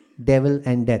devil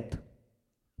and death.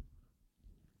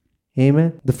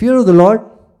 Amen. The fear of the Lord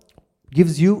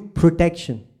gives you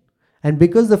protection. And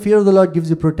because the fear of the Lord gives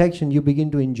you protection, you begin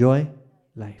to enjoy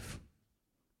life.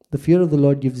 The fear of the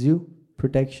Lord gives you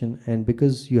protection. And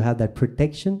because you have that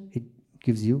protection, it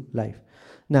gives you life.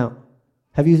 Now,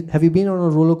 have you been on a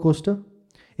roller coaster?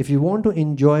 If you want to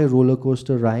enjoy a roller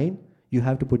coaster ride, you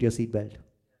have to put your seat belt.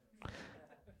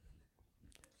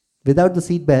 Without the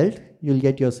seat belt, you'll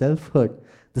get yourself hurt.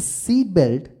 The seat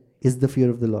belt is the fear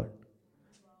of the Lord.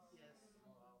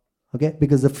 Okay?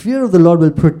 Because the fear of the Lord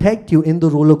will protect you in the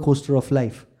roller coaster of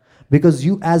life. Because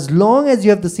as long as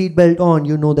you have the seat belt on,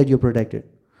 you know that you're protected.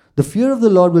 The fear of the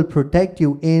Lord will protect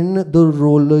you in the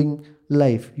rolling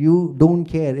life. You don't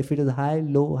care if it is high,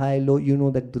 low. You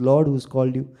know that the Lord who has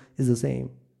called you is the same.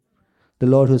 The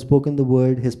Lord who has spoken the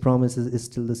word, his promises is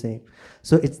still the same.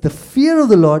 So it's the fear of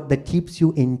the Lord that keeps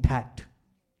you intact.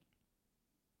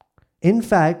 In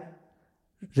fact,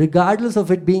 regardless of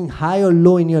it being high or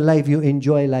low in your life, you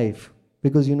enjoy life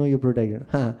because you know you're protected.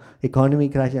 Economy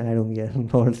crashing, I don't care.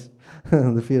 Lord,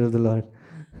 the fear of the Lord.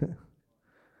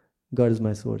 God is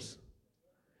my source.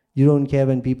 You don't care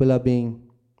when people are being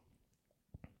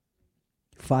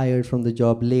fired from the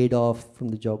job, laid off from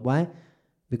the job. Why?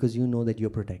 Because you know that you're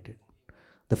protected.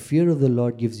 The fear of the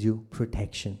Lord gives you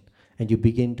protection and you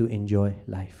begin to enjoy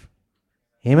life.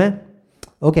 Amen?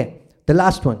 Okay, the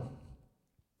last one.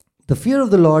 The fear of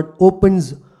the Lord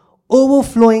opens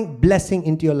overflowing blessing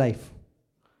into your life.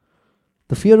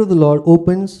 The fear of the Lord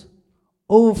opens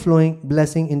overflowing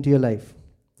blessing into your life.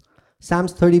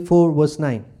 Psalms 34 verse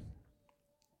 9.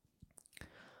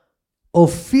 "Oh,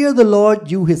 fear the Lord,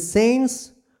 you his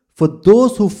saints, for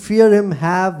those who fear him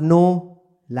have no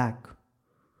lack."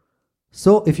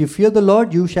 So, if you fear the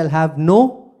Lord, you shall have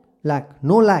no lack.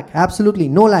 No lack. Absolutely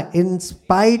no lack. In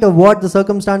spite of what the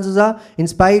circumstances are, in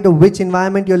spite of which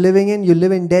environment you're living in, you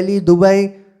live in Delhi,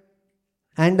 Dubai,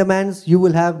 Andamans, you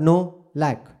will have no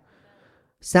lack.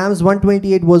 Psalms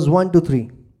 128 verse 1 to 3.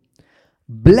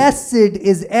 "Blessed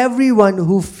is everyone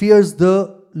who fears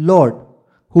the Lord,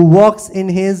 who walks in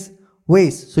his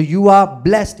ways." So you are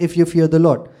blessed if you fear the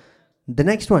Lord. The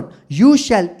next one. "You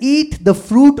shall eat the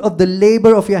fruit of the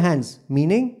labor of your hands."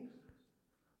 Meaning,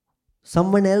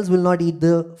 someone else will not eat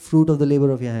the fruit of the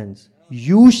labor of your hands.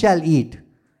 You shall eat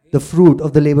the fruit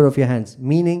of the labor of your hands.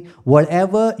 Meaning,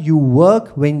 whatever you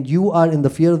work when you are in the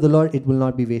fear of the Lord, it will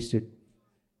not be wasted.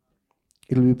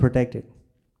 It will be protected.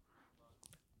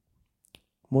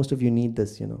 Most of you need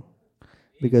this,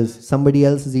 because somebody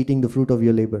else is eating the fruit of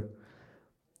your labor.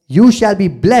 "You shall be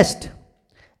blessed,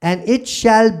 and it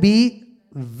shall be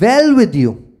well with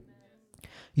you.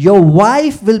 Your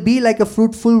wife will be like a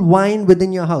fruitful vine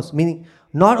within your house." Meaning,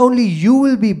 Not only you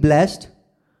will be blessed,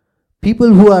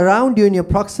 people who are around you in your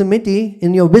proximity,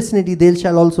 in your vicinity, they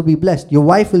shall also be blessed. Your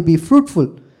wife will be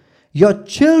fruitful. Your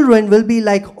children will be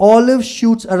like olive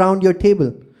shoots around your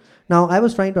table. Now, I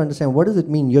was trying to understand, what does it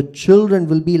mean? Your children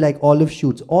will be like olive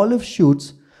shoots. Olive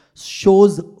shoots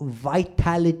shows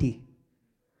vitality.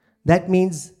 That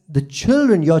means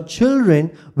your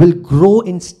children will grow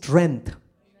in strength,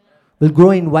 will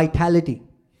grow in vitality.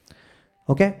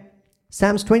 Okay?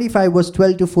 Psalms 25 verse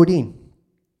 12 to 14.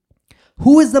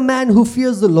 Who is the man who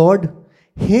fears the Lord?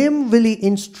 Him will he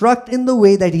instruct in the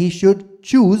way that he should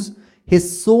choose.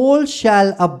 His soul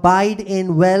shall abide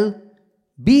in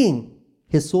well-being.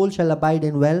 His soul shall abide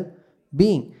in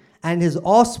well-being. And his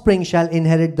offspring shall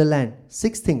inherit the land.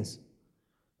 6 things.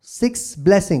 6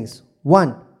 blessings.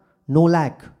 1, no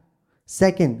lack.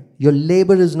 2nd, your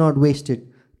labor is not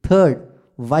wasted. 3rd,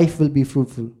 wife will be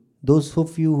fruitful. Those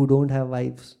of you who don't have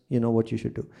wives, you know what you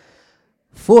should do.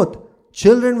 4th,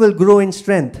 children will grow in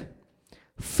strength.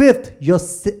 5th, your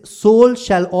soul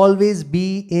shall always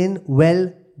be in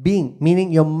well-being,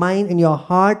 meaning your mind and your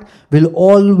heart will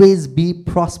always be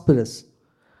prosperous.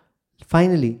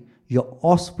 Finally, your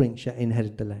offspring shall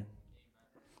inherit the land.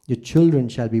 Your children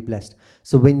shall be blessed.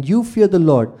 So when you fear the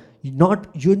Lord,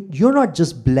 you're not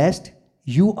just blessed,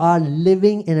 you are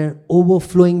living in an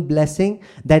overflowing blessing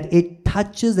that it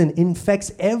touches and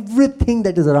infects everything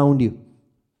that is around you.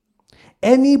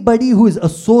 Anybody who is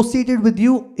associated with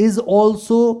you is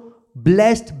also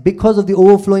blessed because of the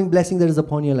overflowing blessing that is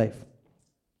upon your life.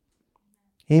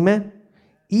 Amen.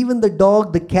 Even the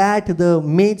dog, the cat, the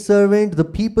maidservant, the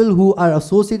people who are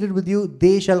associated with you,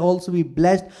 they shall also be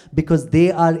blessed because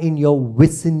they are in your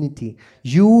vicinity.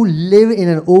 You live in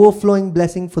an overflowing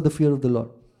blessing for the fear of the Lord.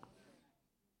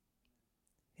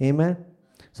 Amen.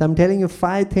 So I'm telling you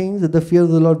 5 things that the fear of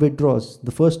the Lord withdraws.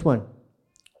 The first one,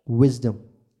 wisdom.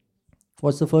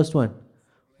 What's the first one?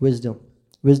 Wisdom.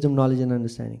 Wisdom, knowledge, and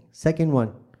understanding. Second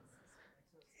one,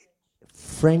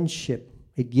 friendship.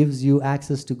 It gives you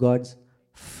access to God's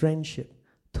friendship.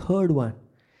 Third one,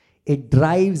 it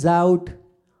drives out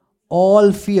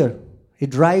all fear. It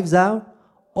drives out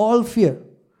all fear.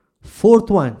 Fourth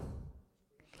one,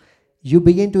 you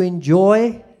begin to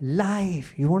enjoy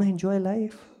life. You want to enjoy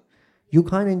life? You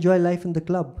can't enjoy life in the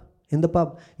club, in the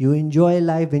pub. You enjoy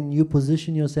life when you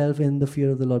position yourself in the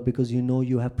fear of the Lord because you know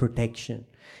you have protection.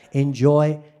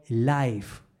 Enjoy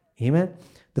life. Amen.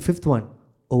 The fifth one,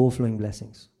 overflowing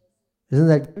blessings. Isn't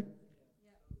that good?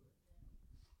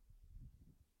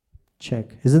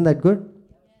 Check. Isn't that good?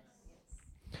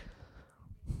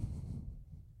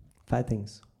 5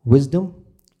 things. Wisdom,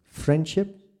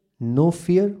 friendship, no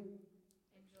fear,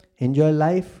 enjoy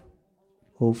life,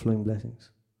 overflowing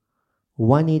blessings.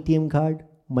 1 ATM card,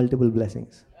 multiple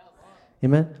blessings.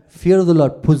 Amen. Fear of the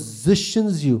Lord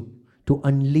positions you to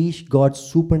unleash God's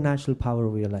supernatural power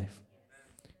over your life.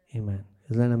 Amen.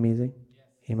 Isn't that amazing?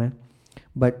 Amen.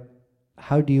 But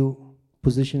how do you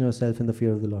position yourself in the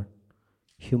fear of the Lord?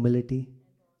 Humility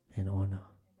and honor.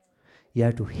 You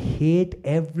have to hate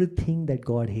everything that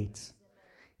God hates.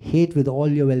 Hate with all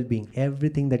your well-being.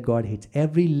 Everything that God hates.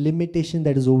 Every limitation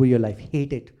that is over your life.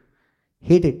 Hate it.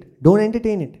 Hate it. Don't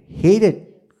entertain it. Hate it.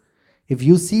 If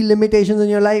you see limitations in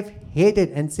your life, hate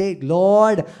it and say,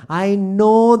 Lord, I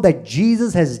know that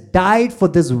Jesus has died for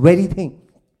this very thing.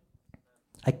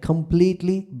 I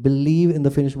completely believe in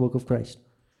the finished work of Christ.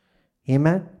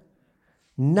 Amen.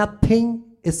 Nothing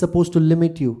is supposed to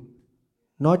limit you.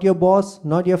 Not your boss,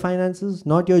 not your finances,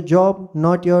 not your job,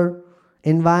 not your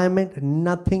environment.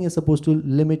 Nothing is supposed to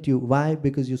limit you. Why?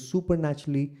 Because you're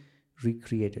supernaturally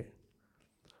recreated.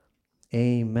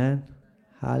 Amen.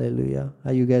 Hallelujah.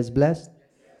 Are you guys blessed?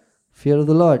 Fear of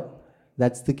the Lord.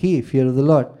 That's the key. Fear of the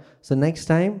Lord. So next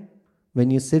time when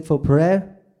you sit for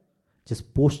prayer,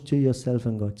 just posture yourself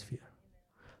in God's fear.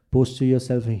 Posture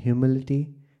yourself in humility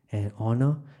and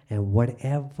honor, and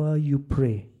whatever you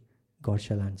pray, God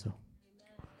shall answer.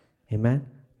 Amen.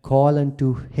 Call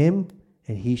unto him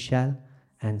and he shall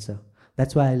answer.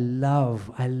 That's why I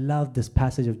love this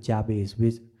passage of Jabez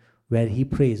where he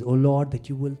prays, "Oh Lord, that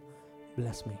you will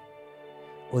bless me.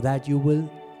 Oh, that you will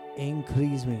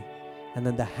increase me. And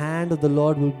then the hand of the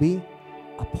Lord will be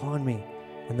upon me."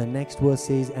 And the next verse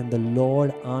says, "And the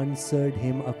Lord answered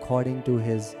him according to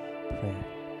his prayer."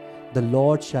 The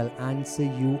Lord shall answer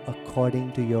you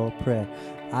according to your prayer.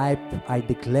 I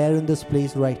declare in this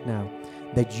place right now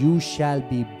that you shall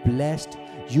be blessed,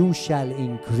 you shall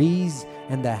increase,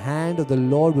 and the hand of the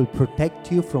Lord will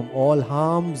protect you from all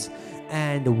harms.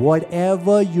 And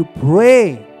whatever you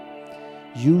pray,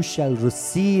 you shall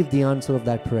receive the answer of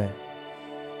that prayer.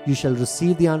 You shall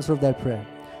receive the answer of that prayer.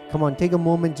 Come on, take a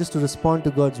moment just to respond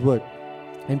to God's word.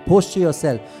 and posture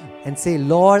yourself and say,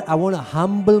 Lord, I want to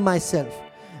humble myself.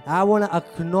 I want to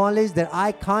acknowledge that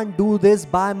I can't do this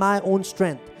by my own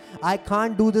strength. I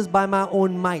can't do this by my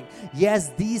own might. Yes,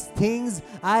 these things,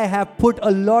 I have put a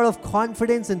lot of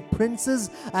confidence in princes.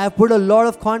 I have put a lot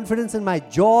of confidence in my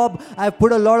job. I have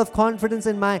put a lot of confidence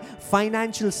in my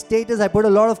financial status. I put a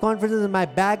lot of confidence in my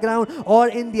background or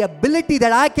in the ability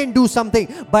that I can do something.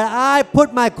 But I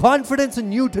put my confidence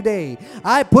in you today.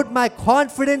 I put my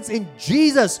confidence in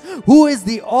Jesus, who is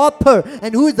the author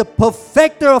and who is the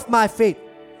perfecter of my faith.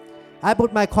 I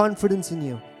put my confidence in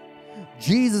you.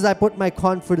 Jesus, I put my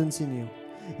confidence in you.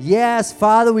 Yes,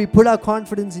 Father, we put our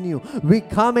confidence in you. We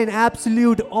come in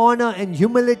absolute honor and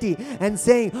humility and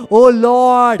saying, oh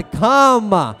Lord,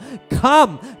 come,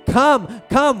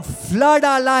 flood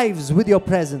our lives with your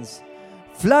presence.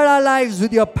 Flood our lives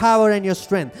with your power and your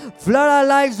strength. Flood our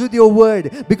lives with your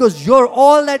word, because you're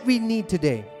all that we need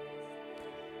today.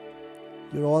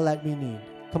 You're all that we need.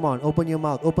 Come on, open your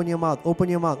mouth, open your mouth, open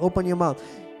your mouth, open your mouth.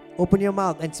 Open your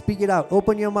mouth and speak it out.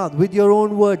 Open your mouth with your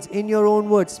own words, in your own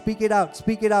words. Speak it out,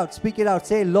 speak it out, speak it out.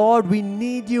 Say, Lord, we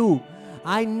need you.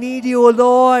 I need you, O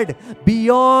Lord,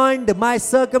 beyond my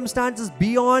circumstances,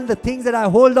 beyond the things that I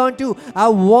hold on to. I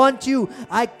want you.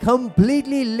 I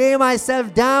completely lay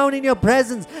myself down in your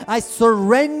presence. I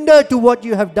surrender to what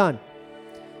you have done.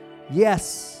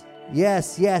 Yes.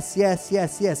 Yes.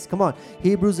 Come on.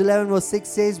 Hebrews 11 verse 6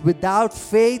 says, without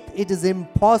faith it is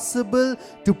impossible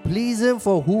to please him,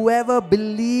 for whoever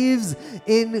believes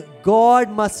in God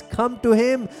must come to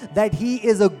him, that he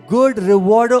is a good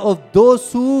rewarder of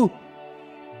those who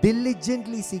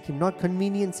diligently seek him. Not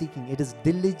convenient seeking, it is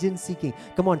diligent seeking.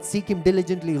 Come on, seek him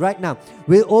diligently right now.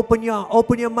 We'll open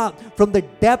your mouth from the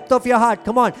depth of your heart.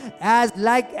 Come on, as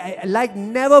like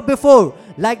never before.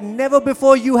 Like never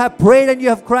before you have prayed and you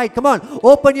have cried. Come on,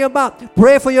 open your mouth.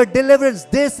 Pray for your deliverance.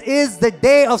 This is the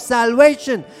day of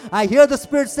salvation. I hear the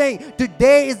Spirit saying,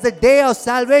 today is the day of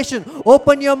salvation.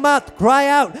 Open your mouth. Cry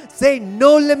out. Say,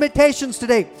 no limitations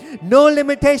today. No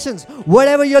limitations.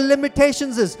 Whatever your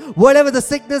limitations is, whatever the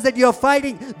sickness that you're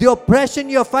fighting, the oppression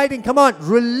you're fighting, come on,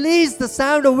 release the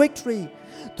sound of victory.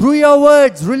 Through your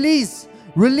words, release.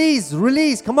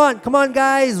 Come on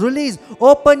guys, release.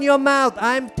 Open your mouth.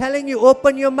 I'm telling you,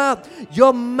 open your mouth.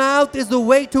 Your mouth is the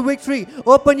way to victory.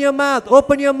 Open your mouth.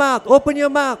 Open your mouth. Open your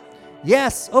mouth.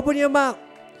 Yes, open your mouth.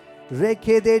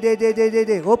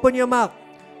 Open your mouth.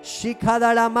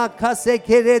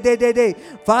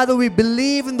 Father, we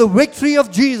believe in the victory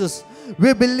of Jesus.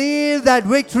 We believe that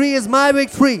victory is my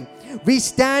victory. We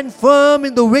stand firm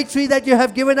in the victory that you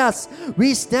have given us.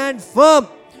 We stand firm.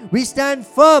 We stand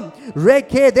firm.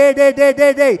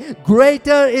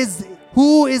 Greater is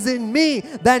who is in me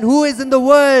than who is in the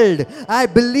world. I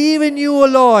believe in you, O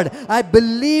Lord. I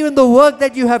believe in the work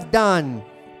that you have done.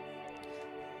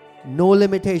 No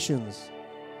limitations.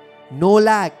 No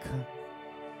lack.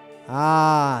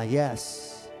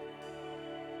 Yes.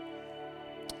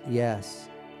 Yes.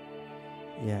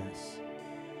 Yes.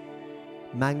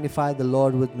 Magnify the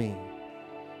Lord with me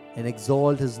and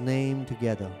exalt his name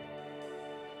together.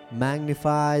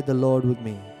 Magnify the Lord with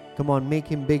me. Come on, make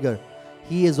him bigger.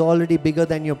 He is already bigger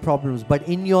than your problems. But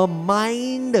in your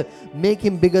mind, make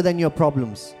him bigger than your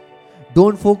problems.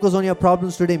 Don't focus on your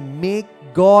problems today. Make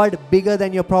God bigger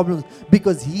than your problems,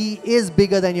 because he is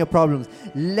bigger than your problems.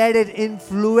 Let it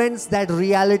influence that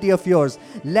reality of yours.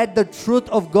 Let the truth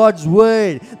of God's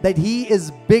word, that he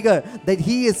is bigger, that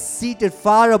he is seated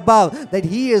far above, that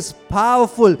he is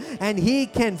powerful and he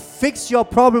can fix your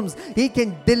problems. He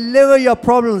can deliver your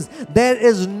problems. There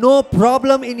is no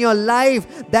problem in your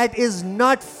life that is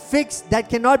not fixed, that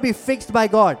cannot be fixed by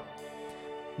God.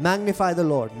 Magnify the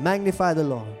Lord. Magnify the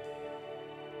Lord.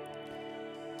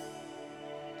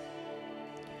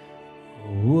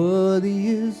 Worthy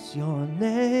is your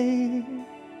name,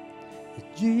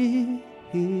 Jesus.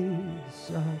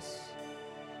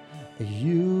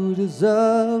 You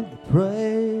deserve the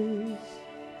praise.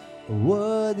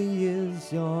 Worthy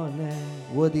is your name.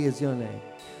 Worthy is your name.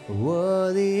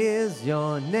 Worthy is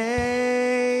your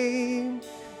name,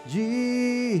 Jesus.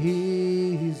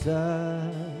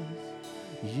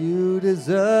 You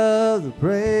deserve the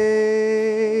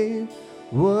praise.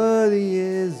 Worthy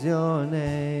is your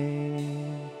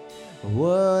name.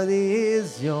 Worthy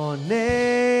is your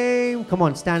name. Come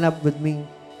on, stand up with me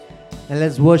and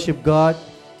let's worship God.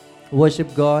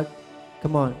 Worship God.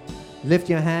 Come on, lift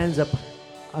your hands up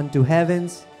unto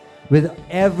heavens with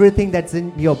everything that's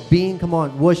in your being. Come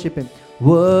on, worship him.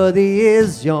 Worthy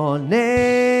is your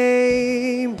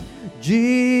name,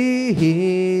 Jesus.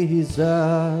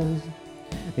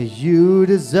 You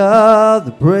deserve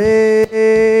the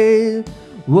praise.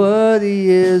 Worthy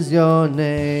is your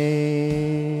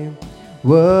name.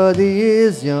 Worthy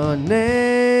is your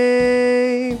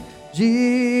name,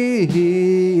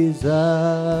 Jesus.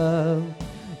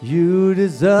 You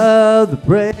deserve the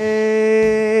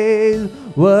praise.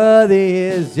 Worthy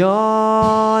is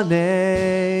your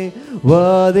name.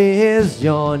 Worthy is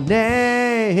your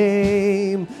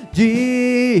name,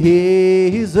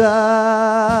 Jesus.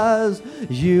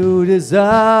 You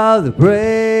deserve the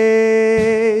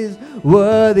praise.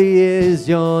 Worthy is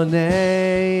your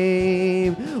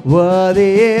name.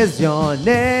 Worthy is your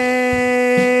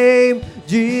name,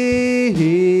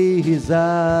 Jesus.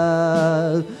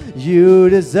 You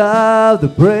deserve the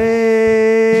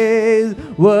praise.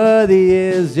 Worthy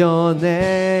is your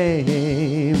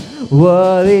name.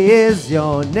 Worthy is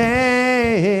your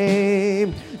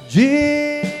name,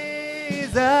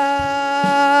 Jesus.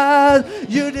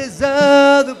 You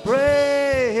deserve the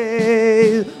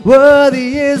praise.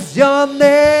 Worthy is your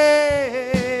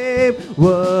name.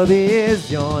 Worthy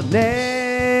is your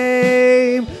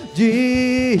name,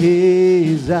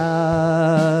 Jesus.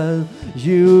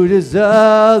 You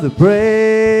deserve the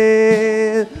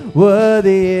praise.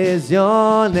 Worthy is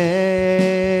your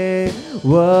name.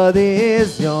 Worthy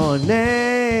is your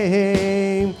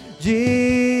name,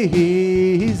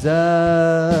 Jesus.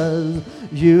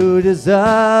 You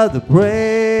deserve the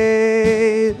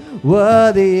praise.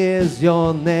 Worthy is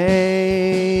your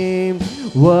name.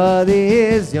 Worthy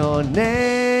is your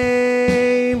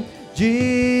name,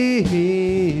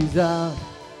 Jesus.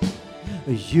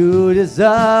 You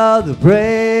deserve the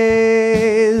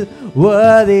praise.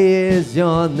 Worthy is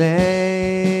your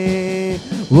name.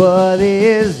 Worthy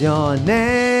is your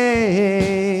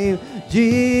name,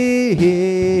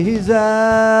 Jesus.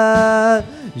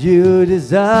 You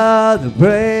deserve the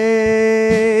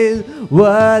praise.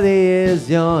 Worthy is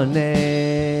your name.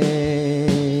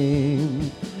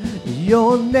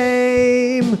 Your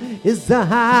name is the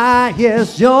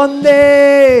highest. Your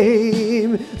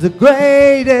name is the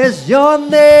greatest. Your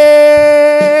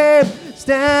name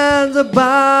stands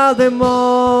above them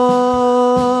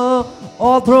all.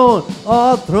 All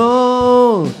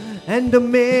throne and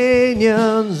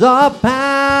dominions of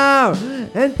power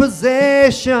and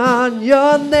possession.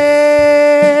 Your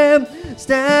name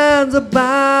stands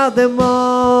above them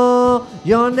all.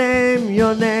 Your name,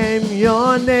 your name,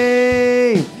 your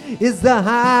name is the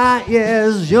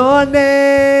highest. Your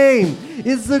name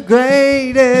is the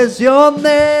greatest. Your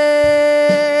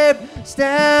name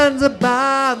stands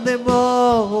above them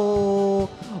all.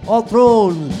 All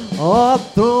thrones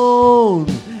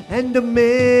and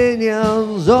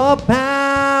dominions of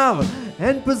power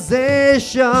and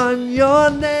possession. Your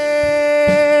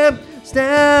name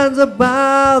stands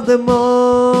above them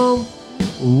all.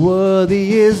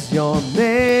 Worthy is your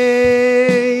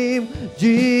name,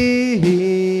 Jesus.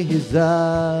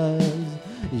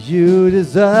 You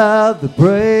deserve the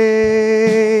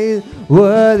praise.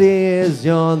 Worthy is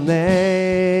your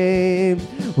name.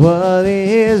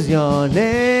 Worthy is your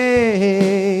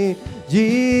name,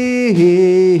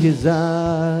 Jesus.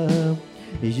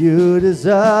 You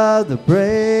deserve the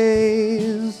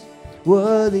praise.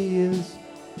 Worthy is.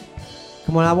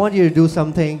 Come on, I want you to do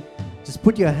something. Just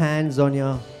put your hands on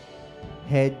your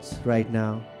heads right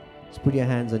now. Just put your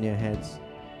hands on your heads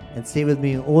and say with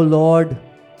me, "Oh Lord,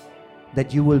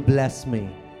 that you will bless me.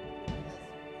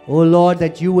 Oh Lord,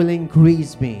 that you will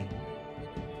increase me.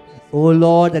 Oh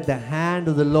Lord, that the hand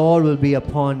of the Lord will be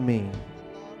upon me,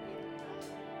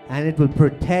 and it will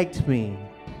protect me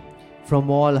from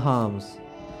all harms."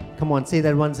 Come on, say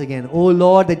that once again. "Oh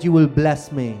Lord, that you will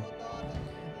bless me."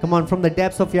 Come on, from the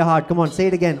depths of your heart. Come on, say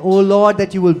it again. "Oh Lord,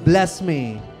 that you will bless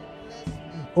me.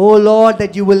 Oh Lord,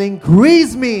 that you will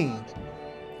increase me.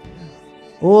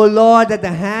 Oh Lord, that the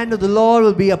hand of the Lord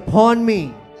will be upon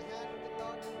me,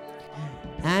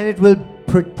 and it will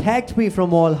protect me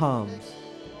from all harms."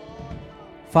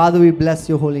 Father, we bless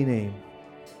your holy name.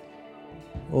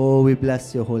 Oh, we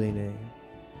bless your holy name.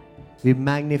 We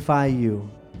magnify you.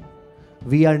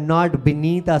 We are not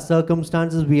beneath our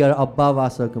circumstances, we are above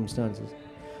our circumstances.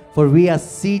 For we are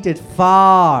seated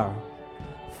far,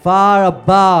 far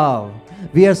above.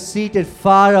 We are seated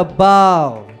far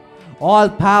above all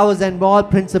powers and all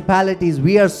principalities.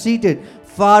 We are seated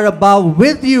far above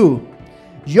with you.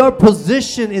 Your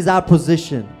position is our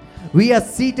position. We are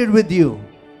seated with you.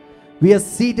 We are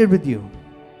seated with you.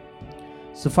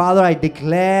 So Father, I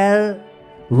declare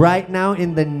right now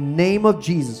in the name of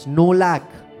Jesus, no lack.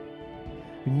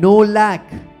 No lack.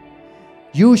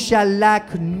 You shall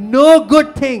lack no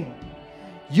good thing.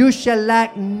 You shall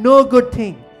lack no good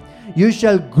thing. You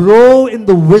shall grow in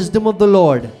the wisdom of the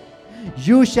Lord.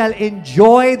 You shall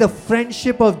enjoy the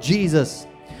friendship of Jesus.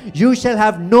 You shall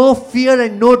have no fear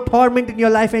and no torment in your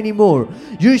life anymore.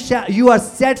 You are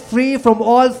set free from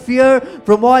all fear,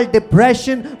 from all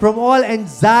depression, from all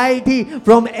anxiety,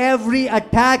 from every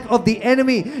attack of the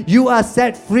enemy. You are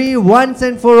set free once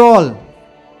and for all.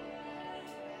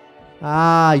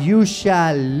 You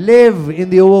shall live in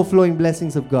the overflowing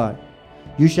blessings of God.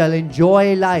 You shall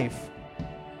enjoy life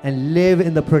and live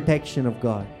in the protection of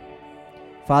God.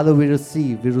 Father, we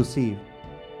receive.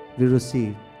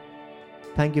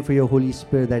 Thank you for your Holy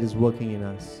Spirit that is working in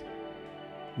us.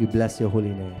 We bless your holy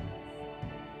name.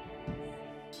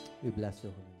 We bless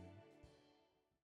your holy name.